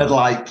with you. Red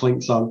light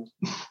blinks on.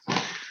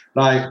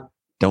 Right.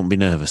 Don't be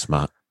nervous,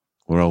 Mark.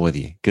 We're all with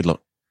you. Good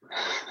luck.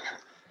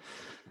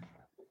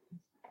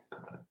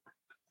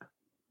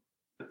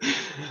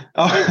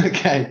 Oh,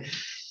 okay.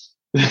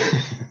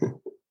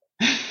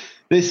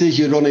 This is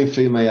 "You're Running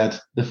Through My Head."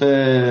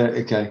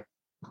 Okay.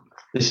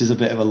 This is a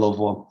bit of a love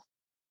one.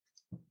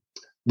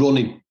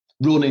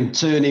 Running,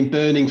 turning,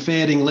 burning,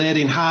 fading,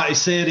 layering, heart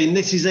is searing.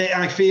 This is it,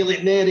 I feel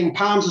it nearing.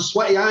 Palms are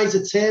sweaty, eyes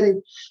are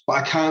tearing, but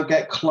I can't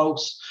get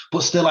close.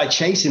 But still I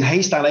chase in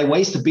haste, and I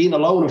waste of being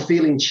alone and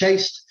feeling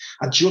chased.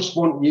 I just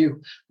want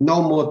you,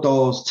 no more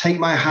doors. Take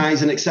my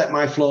highs and accept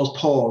my flaws.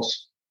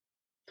 Pause.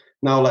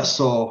 Now let's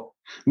soar.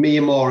 Me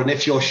and more, and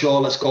if you're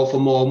sure, let's go for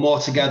more. More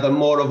together,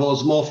 more of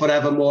us, more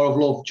forever, more of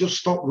love. Just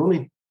stop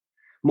running.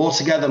 More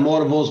together,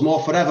 more of us,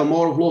 more forever,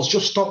 more of love.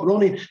 Just stop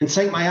running and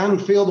take my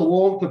hand. Feel the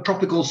warmth of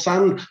tropical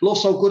sand. Love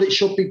so good it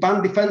should be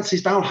banned.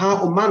 Defences down,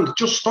 heart unmanned.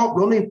 Just stop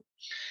running.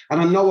 And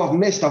I know I've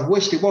missed. I've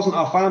wished it wasn't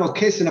our final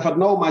kiss. And if I'd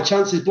known my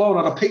chance is blown,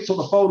 I'd have picked up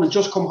the phone and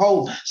just come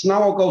home. So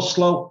now I'll go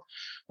slow,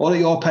 all at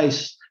your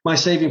pace. My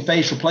saving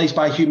face replaced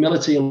by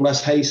humility and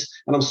less haste.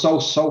 And I'm so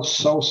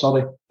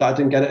sorry that I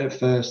didn't get it at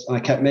first. And I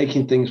kept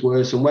making things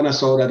worse. And when I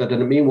saw that, I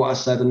didn't mean what I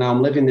said. And now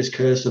I'm living this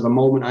curse of a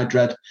moment I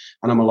dread.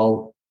 And I'm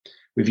alone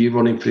with you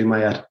running through my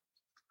head.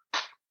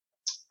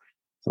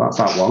 So that's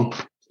that one.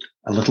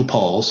 A little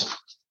pause.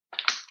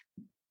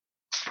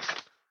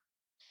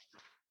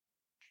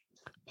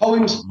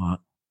 Poems.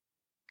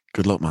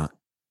 Good luck, Matt.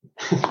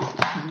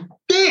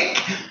 Dick!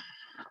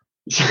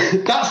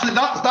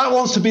 that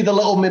wants to be the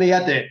little mini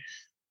edit.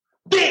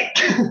 Dick!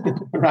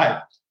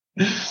 Right.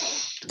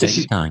 Take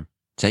your time.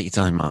 Take your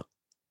time, Matt.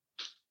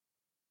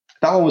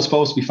 That one was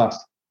supposed to be fast.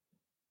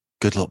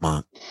 Good luck,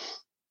 Mark.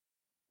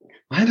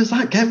 Why does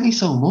that get me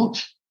so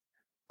much?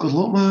 Good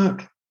luck,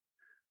 Mark.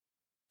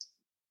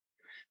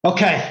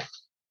 Okay.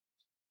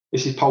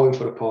 This is Poem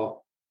for the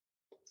Poor.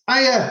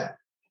 Hiya.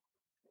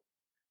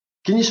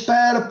 Can you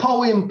spare a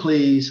poem,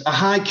 please? A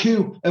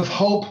haiku of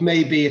hope,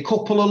 maybe. A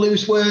couple of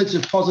loose words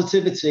of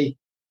positivity.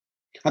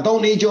 I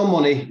don't need your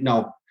money.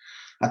 No,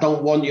 I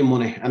don't want your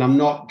money. And I'm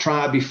not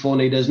trying to be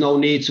funny. There's no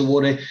need to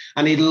worry.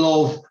 I need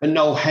love and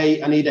no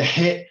hate. I need a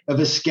hit of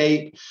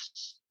escape.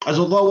 As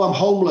although I'm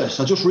homeless,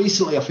 I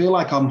feel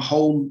like I'm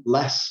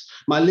homeless.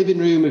 My living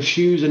room of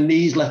shoes and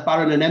knees left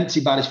barren and empty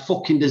by this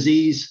fucking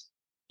disease.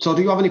 So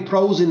do you have any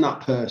prose in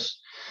that purse?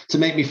 to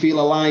make me feel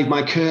alive.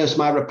 My curse,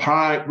 my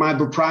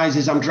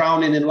reprises. I'm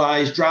drowning in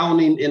lies,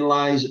 drowning in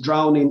lies,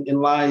 drowning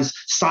in lies.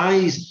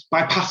 Sighs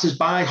by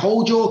passers-by.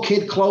 Hold your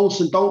kid close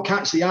and don't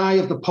catch the eye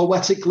of the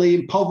poetically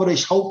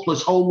impoverished,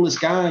 hopeless, homeless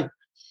guy.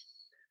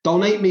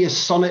 Donate me a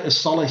sonnet of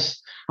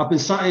solace. I've been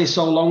sat here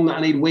so long that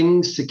I need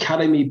wings to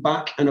carry me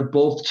back and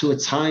above to a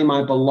time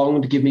I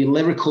belonged. Give me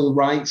lyrical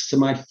rights to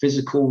my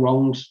physical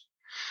wrongs.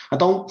 I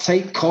don't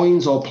take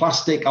coins or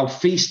plastic. I'll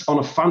feast on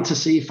a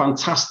fantasy,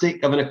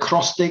 fantastic, of an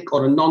acrostic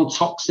or a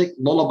non-toxic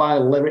lullaby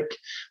lyric,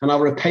 and I'll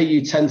repay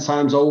you 10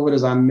 times over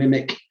as I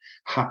mimic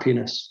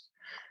happiness.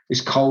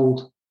 It's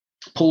cold.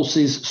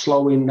 Pulses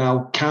slowing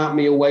now. Count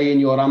me away in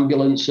your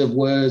ambulance of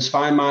words.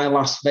 Find my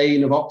last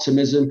vein of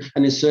optimism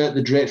and insert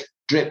the drip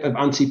of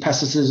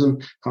anti-pessimism.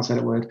 Can't say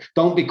that word.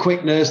 Don't be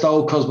quick, nurse,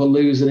 though, because we're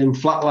losing him.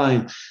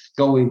 Flatline.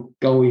 Going.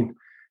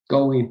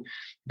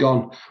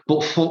 Gone.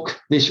 But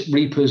fuck this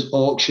Reaper's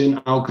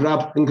auction. I'll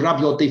grab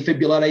your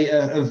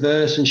defibrillator of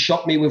verse and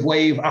shock me with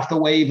wave after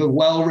wave of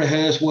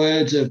well-rehearsed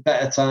words of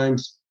better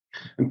times.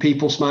 And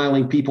people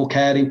smiling, people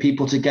caring,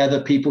 people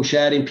together, people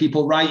sharing,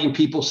 people writing,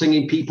 people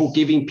singing, people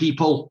giving,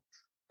 people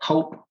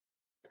hope.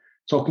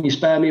 So can you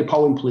spare me a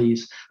poem,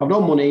 please? I've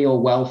no money or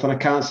wealth and I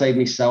can't save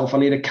myself. I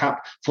need a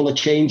cap full of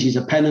changes,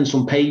 a pen and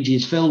some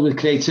pages filled with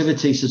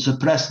creativity to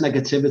suppress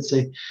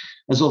negativity,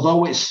 as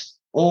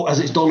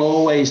it's done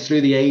always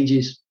through the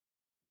ages.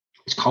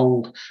 It's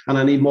cold, and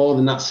I need more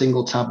than that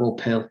single tab or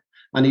pill.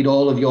 I need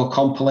all of your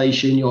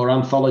compilation, your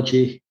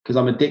anthology, because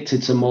I'm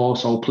addicted to more.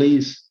 So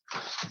please,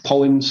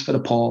 poems for the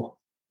poor.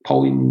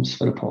 Poems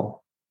for the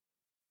poor.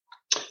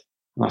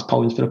 And that's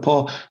poems for the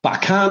poor. But I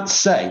can't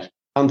say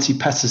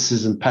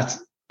anti-pessimism,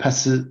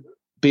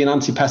 being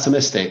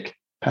anti-pessimistic,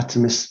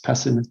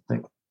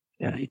 pessimistic.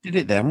 Yeah, you did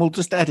it then. We'll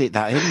just edit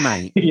that in,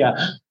 mate. Yeah,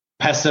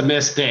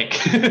 pessimistic.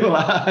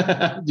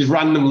 Just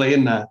randomly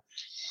in there.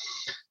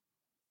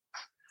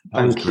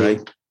 Thank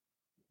you.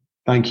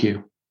 Thank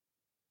you.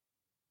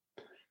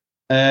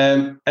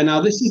 And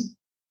now this is...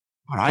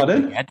 All right,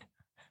 Big Ed.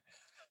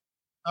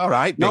 All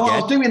right, Big Ed. What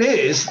I was doing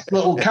is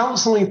little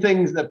counselling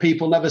things that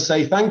people never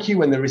say thank you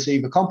when they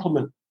receive a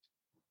compliment.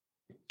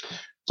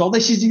 So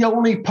this is the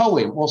only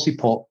poem. What's he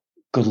put?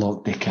 Good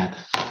luck, dickhead.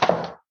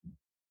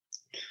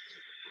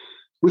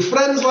 With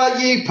friends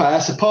like you, Per,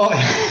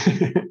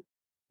 supporting...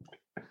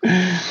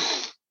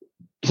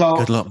 So,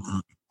 good luck.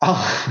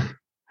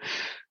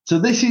 So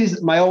this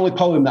is my only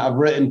poem that I've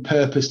written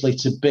purposely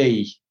to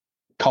be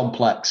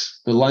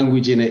complex. The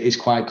language in it is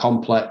quite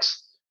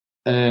complex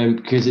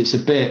because it's a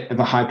bit of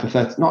a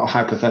not a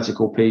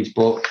hypothetical piece,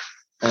 but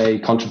a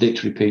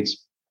contradictory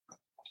piece.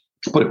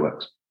 But it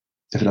works,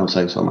 if I don't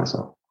say so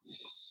myself.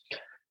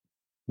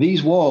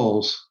 These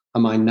walls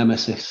are my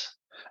nemesis,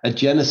 a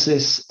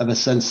genesis of a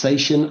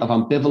sensation of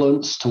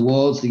ambivalence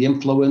towards the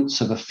influence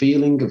of a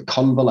feeling of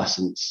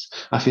convalescence.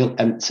 I feel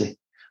empty,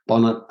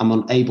 but I'm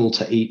unable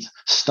to eat,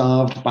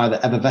 starved by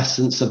the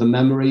effervescence of a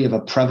memory of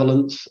a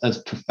prevalence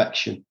as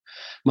perfection.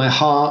 My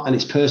heart and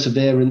its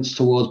perseverance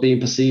towards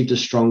being perceived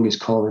as strong is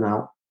calling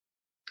out.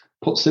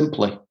 Put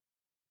simply,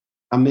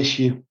 I miss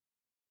you.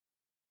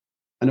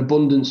 An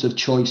abundance of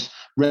choice,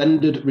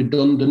 rendered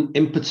redundant,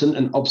 impotent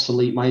and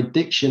obsolete, my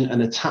addiction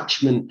and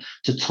attachment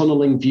to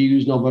tunneling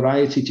views, no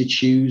variety to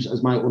choose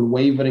as my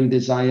unwavering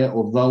desire,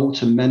 although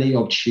to many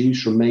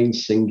obtuse,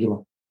 remains singular.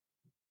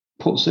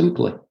 Put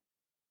simply,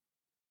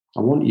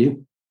 I want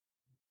you.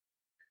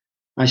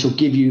 I shall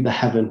give you the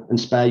heaven and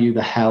spare you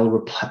the hell,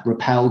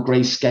 repel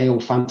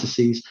grayscale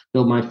fantasies,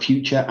 build my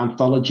future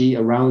anthology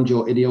around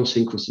your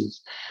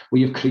idiosyncrasies.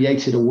 We have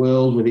created a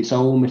world with its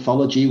own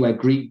mythology where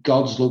Greek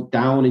gods look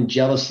down in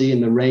jealousy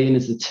and the rain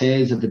is the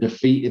tears of a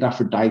defeated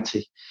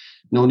Aphrodite.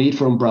 No need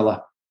for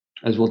umbrella,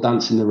 as we'll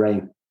dance in the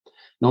rain.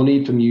 No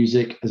need for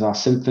music, as our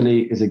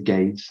symphony is a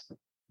gaze.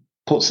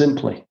 Put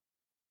simply,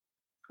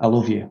 I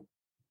love you.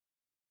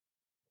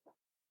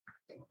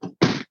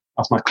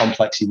 That's my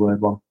complexy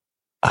word one.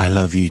 I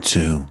love you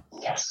too.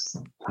 Yes,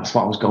 that's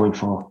what I was going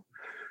for.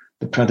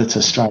 The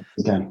Predator strikes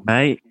again.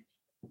 Mate.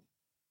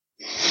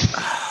 Do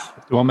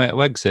you want me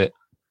to exit?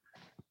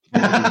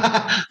 No,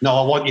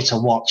 I want you to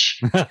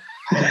watch.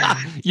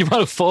 You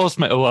want to force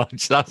me to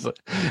watch, that's it.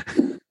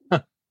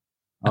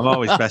 I'm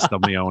always best on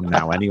my own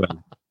now anyway.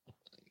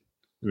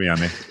 To be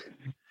honest.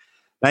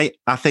 Mate,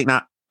 I think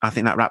that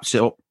wraps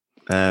it up.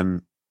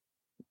 I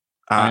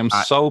am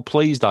so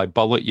pleased I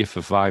bollocked you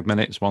for 5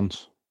 minutes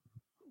once.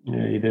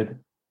 Yeah, you did.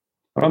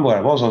 I remember where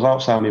I was. I was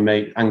outside my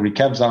mate Angry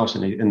Kev's house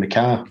in the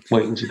car,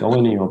 waiting to go in,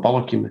 and you were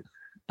bollocking me.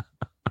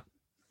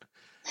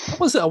 What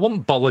was it? I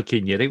wasn't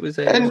bollocking you. It was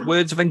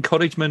words of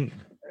encouragement.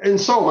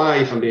 And so am I,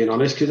 if I'm being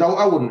honest, because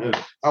I wouldn't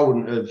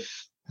have,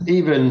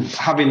 even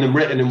having them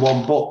written in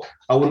one book,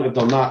 I wouldn't have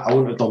done that. I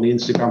wouldn't have done the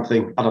Instagram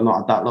thing had I not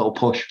had that little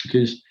push,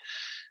 because,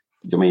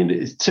 I mean,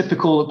 it's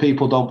typical that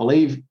people don't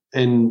believe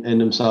in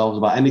themselves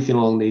about anything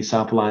along these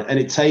sample lines. And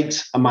it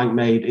takes a Manc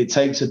made, it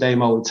takes a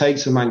demo, it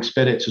takes a Manc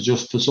spirit to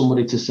just for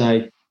somebody to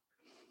say,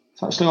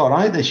 it's actually all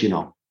right, this, you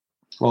know.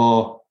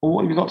 Or, well,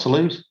 what have you got to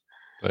lose?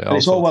 But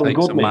it's all well and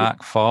good, mate.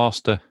 Mark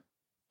Forster.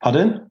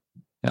 Pardon?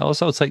 It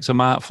also takes a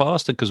Mark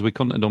Forster because we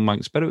couldn't have done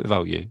Manx Spirit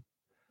without you.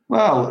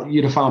 Well,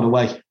 you'd have found a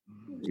way.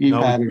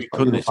 No, we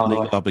couldn't. It's a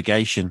legal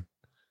obligation.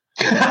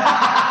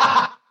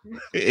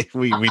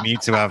 we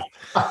need to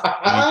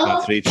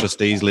have 3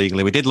 trustees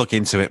legally. We did look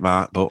into it,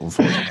 Mark, but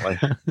unfortunately,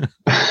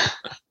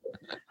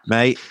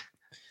 mate,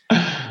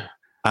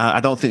 I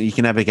don't think you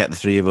can ever get the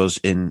 3 of us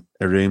in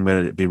a room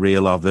where it be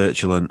real or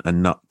virtual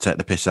and not take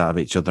the piss out of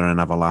each other and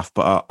have a laugh.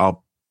 But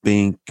I'll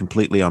being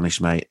completely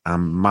honest, mate,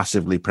 I'm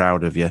massively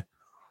proud of you.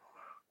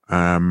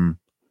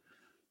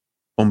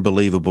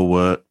 Unbelievable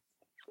work.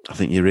 I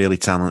think you're really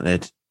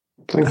talented.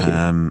 Thank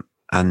you.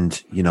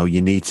 And, you know,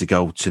 you need to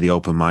go to the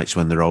open mics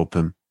when they're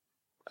open.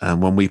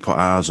 And when we put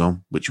ours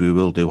on, which we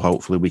will do,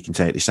 hopefully we can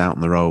take this out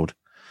on the road.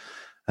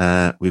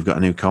 We've got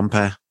a new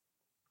compare,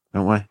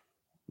 don't we?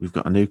 We've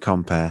got a new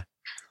compare.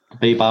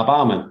 B-Bar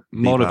Barman.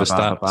 More of a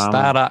start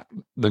act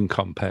than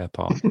compare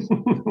part.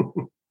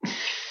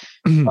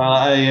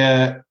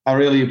 I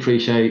really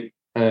appreciate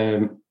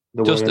the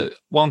Just word.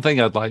 one thing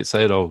I'd like to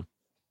say, though,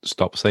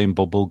 stop saying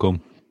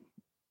bubblegum.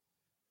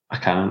 I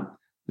can't.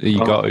 You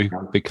got to,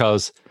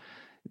 because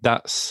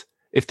that's,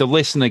 if the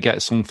listener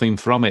gets something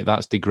from it,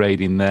 that's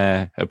degrading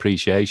their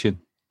appreciation.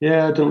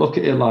 Yeah, I don't look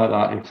at it like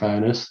that, in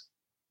fairness.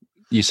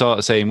 You're sort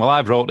of saying, well,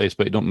 I've wrote this,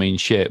 but it don't mean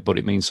shit, but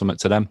it means something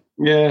to them.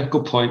 Yeah,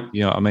 good point.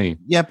 You know what I mean?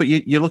 Yeah, but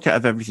you look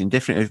at everything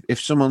different. If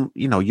someone,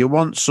 you know, you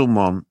want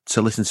someone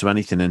to listen to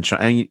anything and try,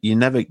 and you're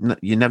never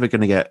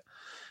going to get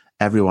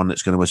everyone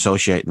that's going to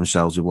associate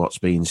themselves with what's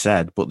being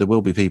said, but there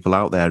will be people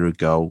out there who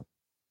go,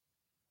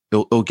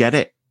 who'll get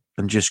it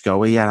and just go,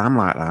 well, yeah, I'm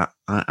like that.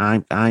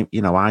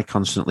 I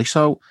constantly.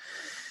 So,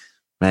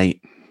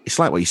 mate, it's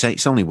like what you say.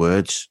 It's only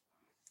words.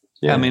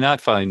 Yeah, I mean, I'd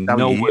find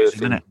no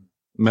worth in it.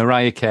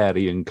 Mariah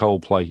Carey and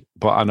Coldplay,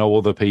 but I know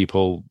other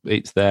people,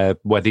 it's their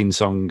wedding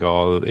song,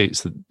 or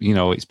it's, you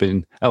know, it's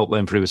been helped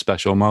them through a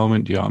special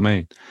moment. Do you know what I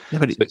mean? Yeah,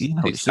 but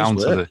it's down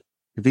to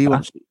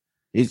the.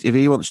 If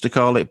he wants to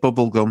call it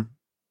bubblegum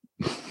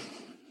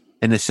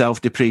in a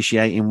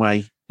self-depreciating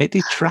way, it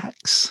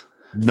detracts,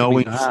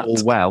 knowing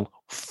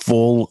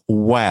full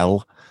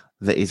well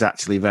that he's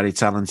actually very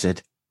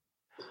talented.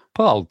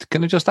 Paul,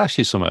 can I just ask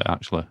you something?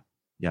 Actually,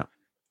 yeah.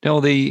 You know,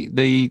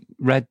 the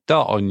red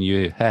dot on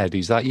your head,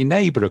 is that your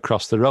neighbour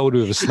across the road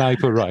with a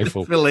sniper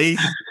rifle?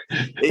 Release.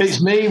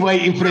 It's me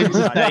waiting for him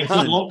to take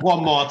a look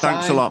one more time.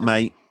 Thanks a lot,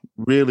 mate.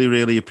 Really,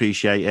 really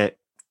appreciate it.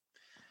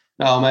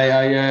 No, mate,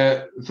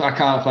 I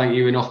can't thank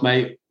you enough,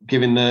 mate,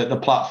 giving the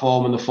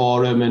platform and the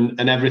forum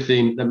and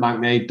everything that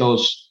McNaid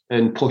does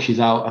and pushes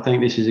out. I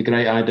think this is a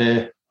great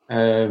idea.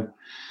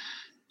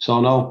 So,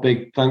 no,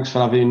 big thanks for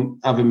having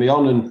me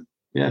on, and,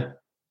 yeah.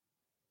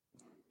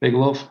 Big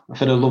love. I've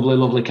had a lovely,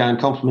 lovely kind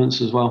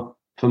compliments as well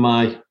for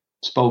my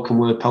spoken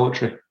word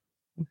poetry.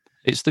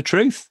 It's the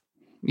truth,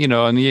 you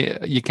know, and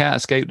you can't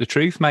escape the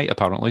truth, mate.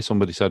 Apparently,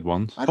 somebody said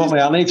once.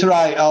 I need to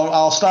write.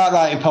 I'll start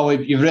writing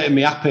poetry. You've written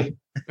me happy.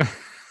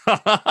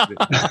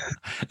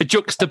 A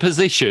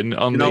juxtaposition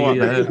on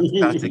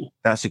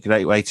that's a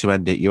great way to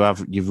end it.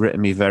 You've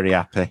written me very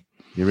happy.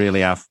 You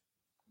really have.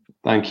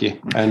 Thank you.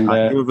 And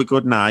you have a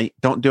good night.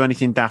 Don't do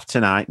anything daft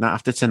tonight. Not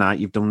after tonight.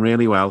 You've done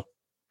really well.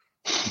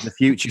 There's a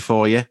future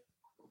for you,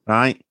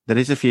 right? There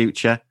is a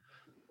future.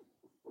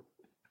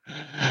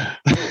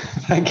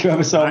 Thank you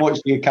ever so much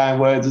for your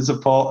kind words and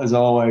support, as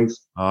always.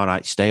 All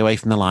right, stay away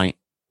from the light,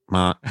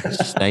 Mark.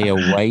 Stay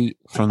away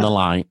from the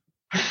light.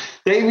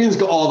 Damien's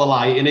got all the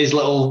light in his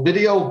little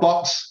video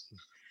box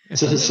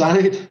to the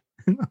side.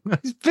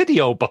 His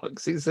video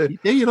box.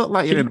 You look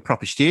like you're in a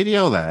proper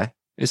studio there.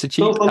 It's a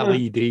cheap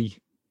LED.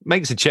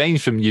 Makes a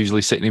change from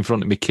usually sitting in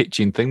front of my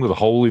kitchen thing with a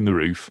hole in the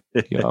roof.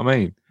 You know what I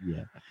mean?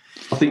 Yeah.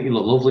 I think you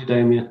look lovely,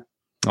 Damien.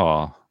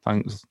 Oh,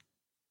 thanks.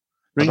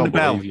 Ring the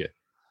bell. You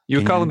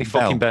were calling me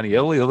fucking Benny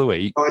Hill the other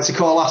week. Oh, it's a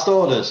call last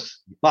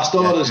orders. Last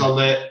orders on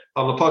the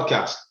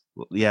podcast.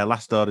 Yeah,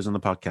 last orders on the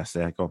podcast.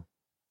 There, go on.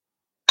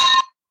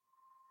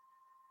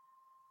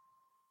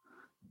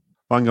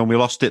 Hang on, we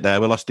lost it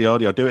there. We lost the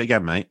audio. Do it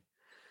again, mate.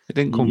 It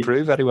didn't come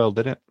through very well,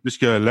 did it? Just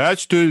go,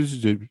 let's do.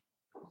 You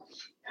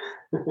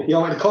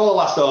want me to call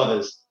last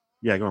orders?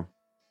 Yeah, go on.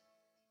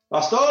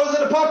 Last orders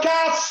of the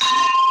podcast!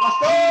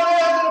 Last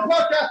orders of the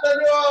podcast,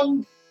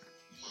 everyone!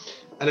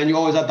 And then you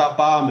always had that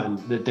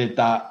barman that did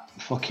that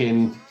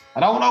fucking,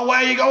 I don't know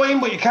where you're going,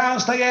 but you can't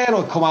stay here,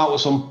 or come out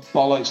with some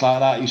bollocks like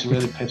that. It used to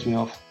really piss me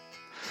off.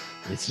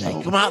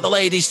 Come out the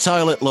ladies'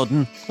 toilet,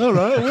 Ludden. All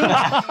right.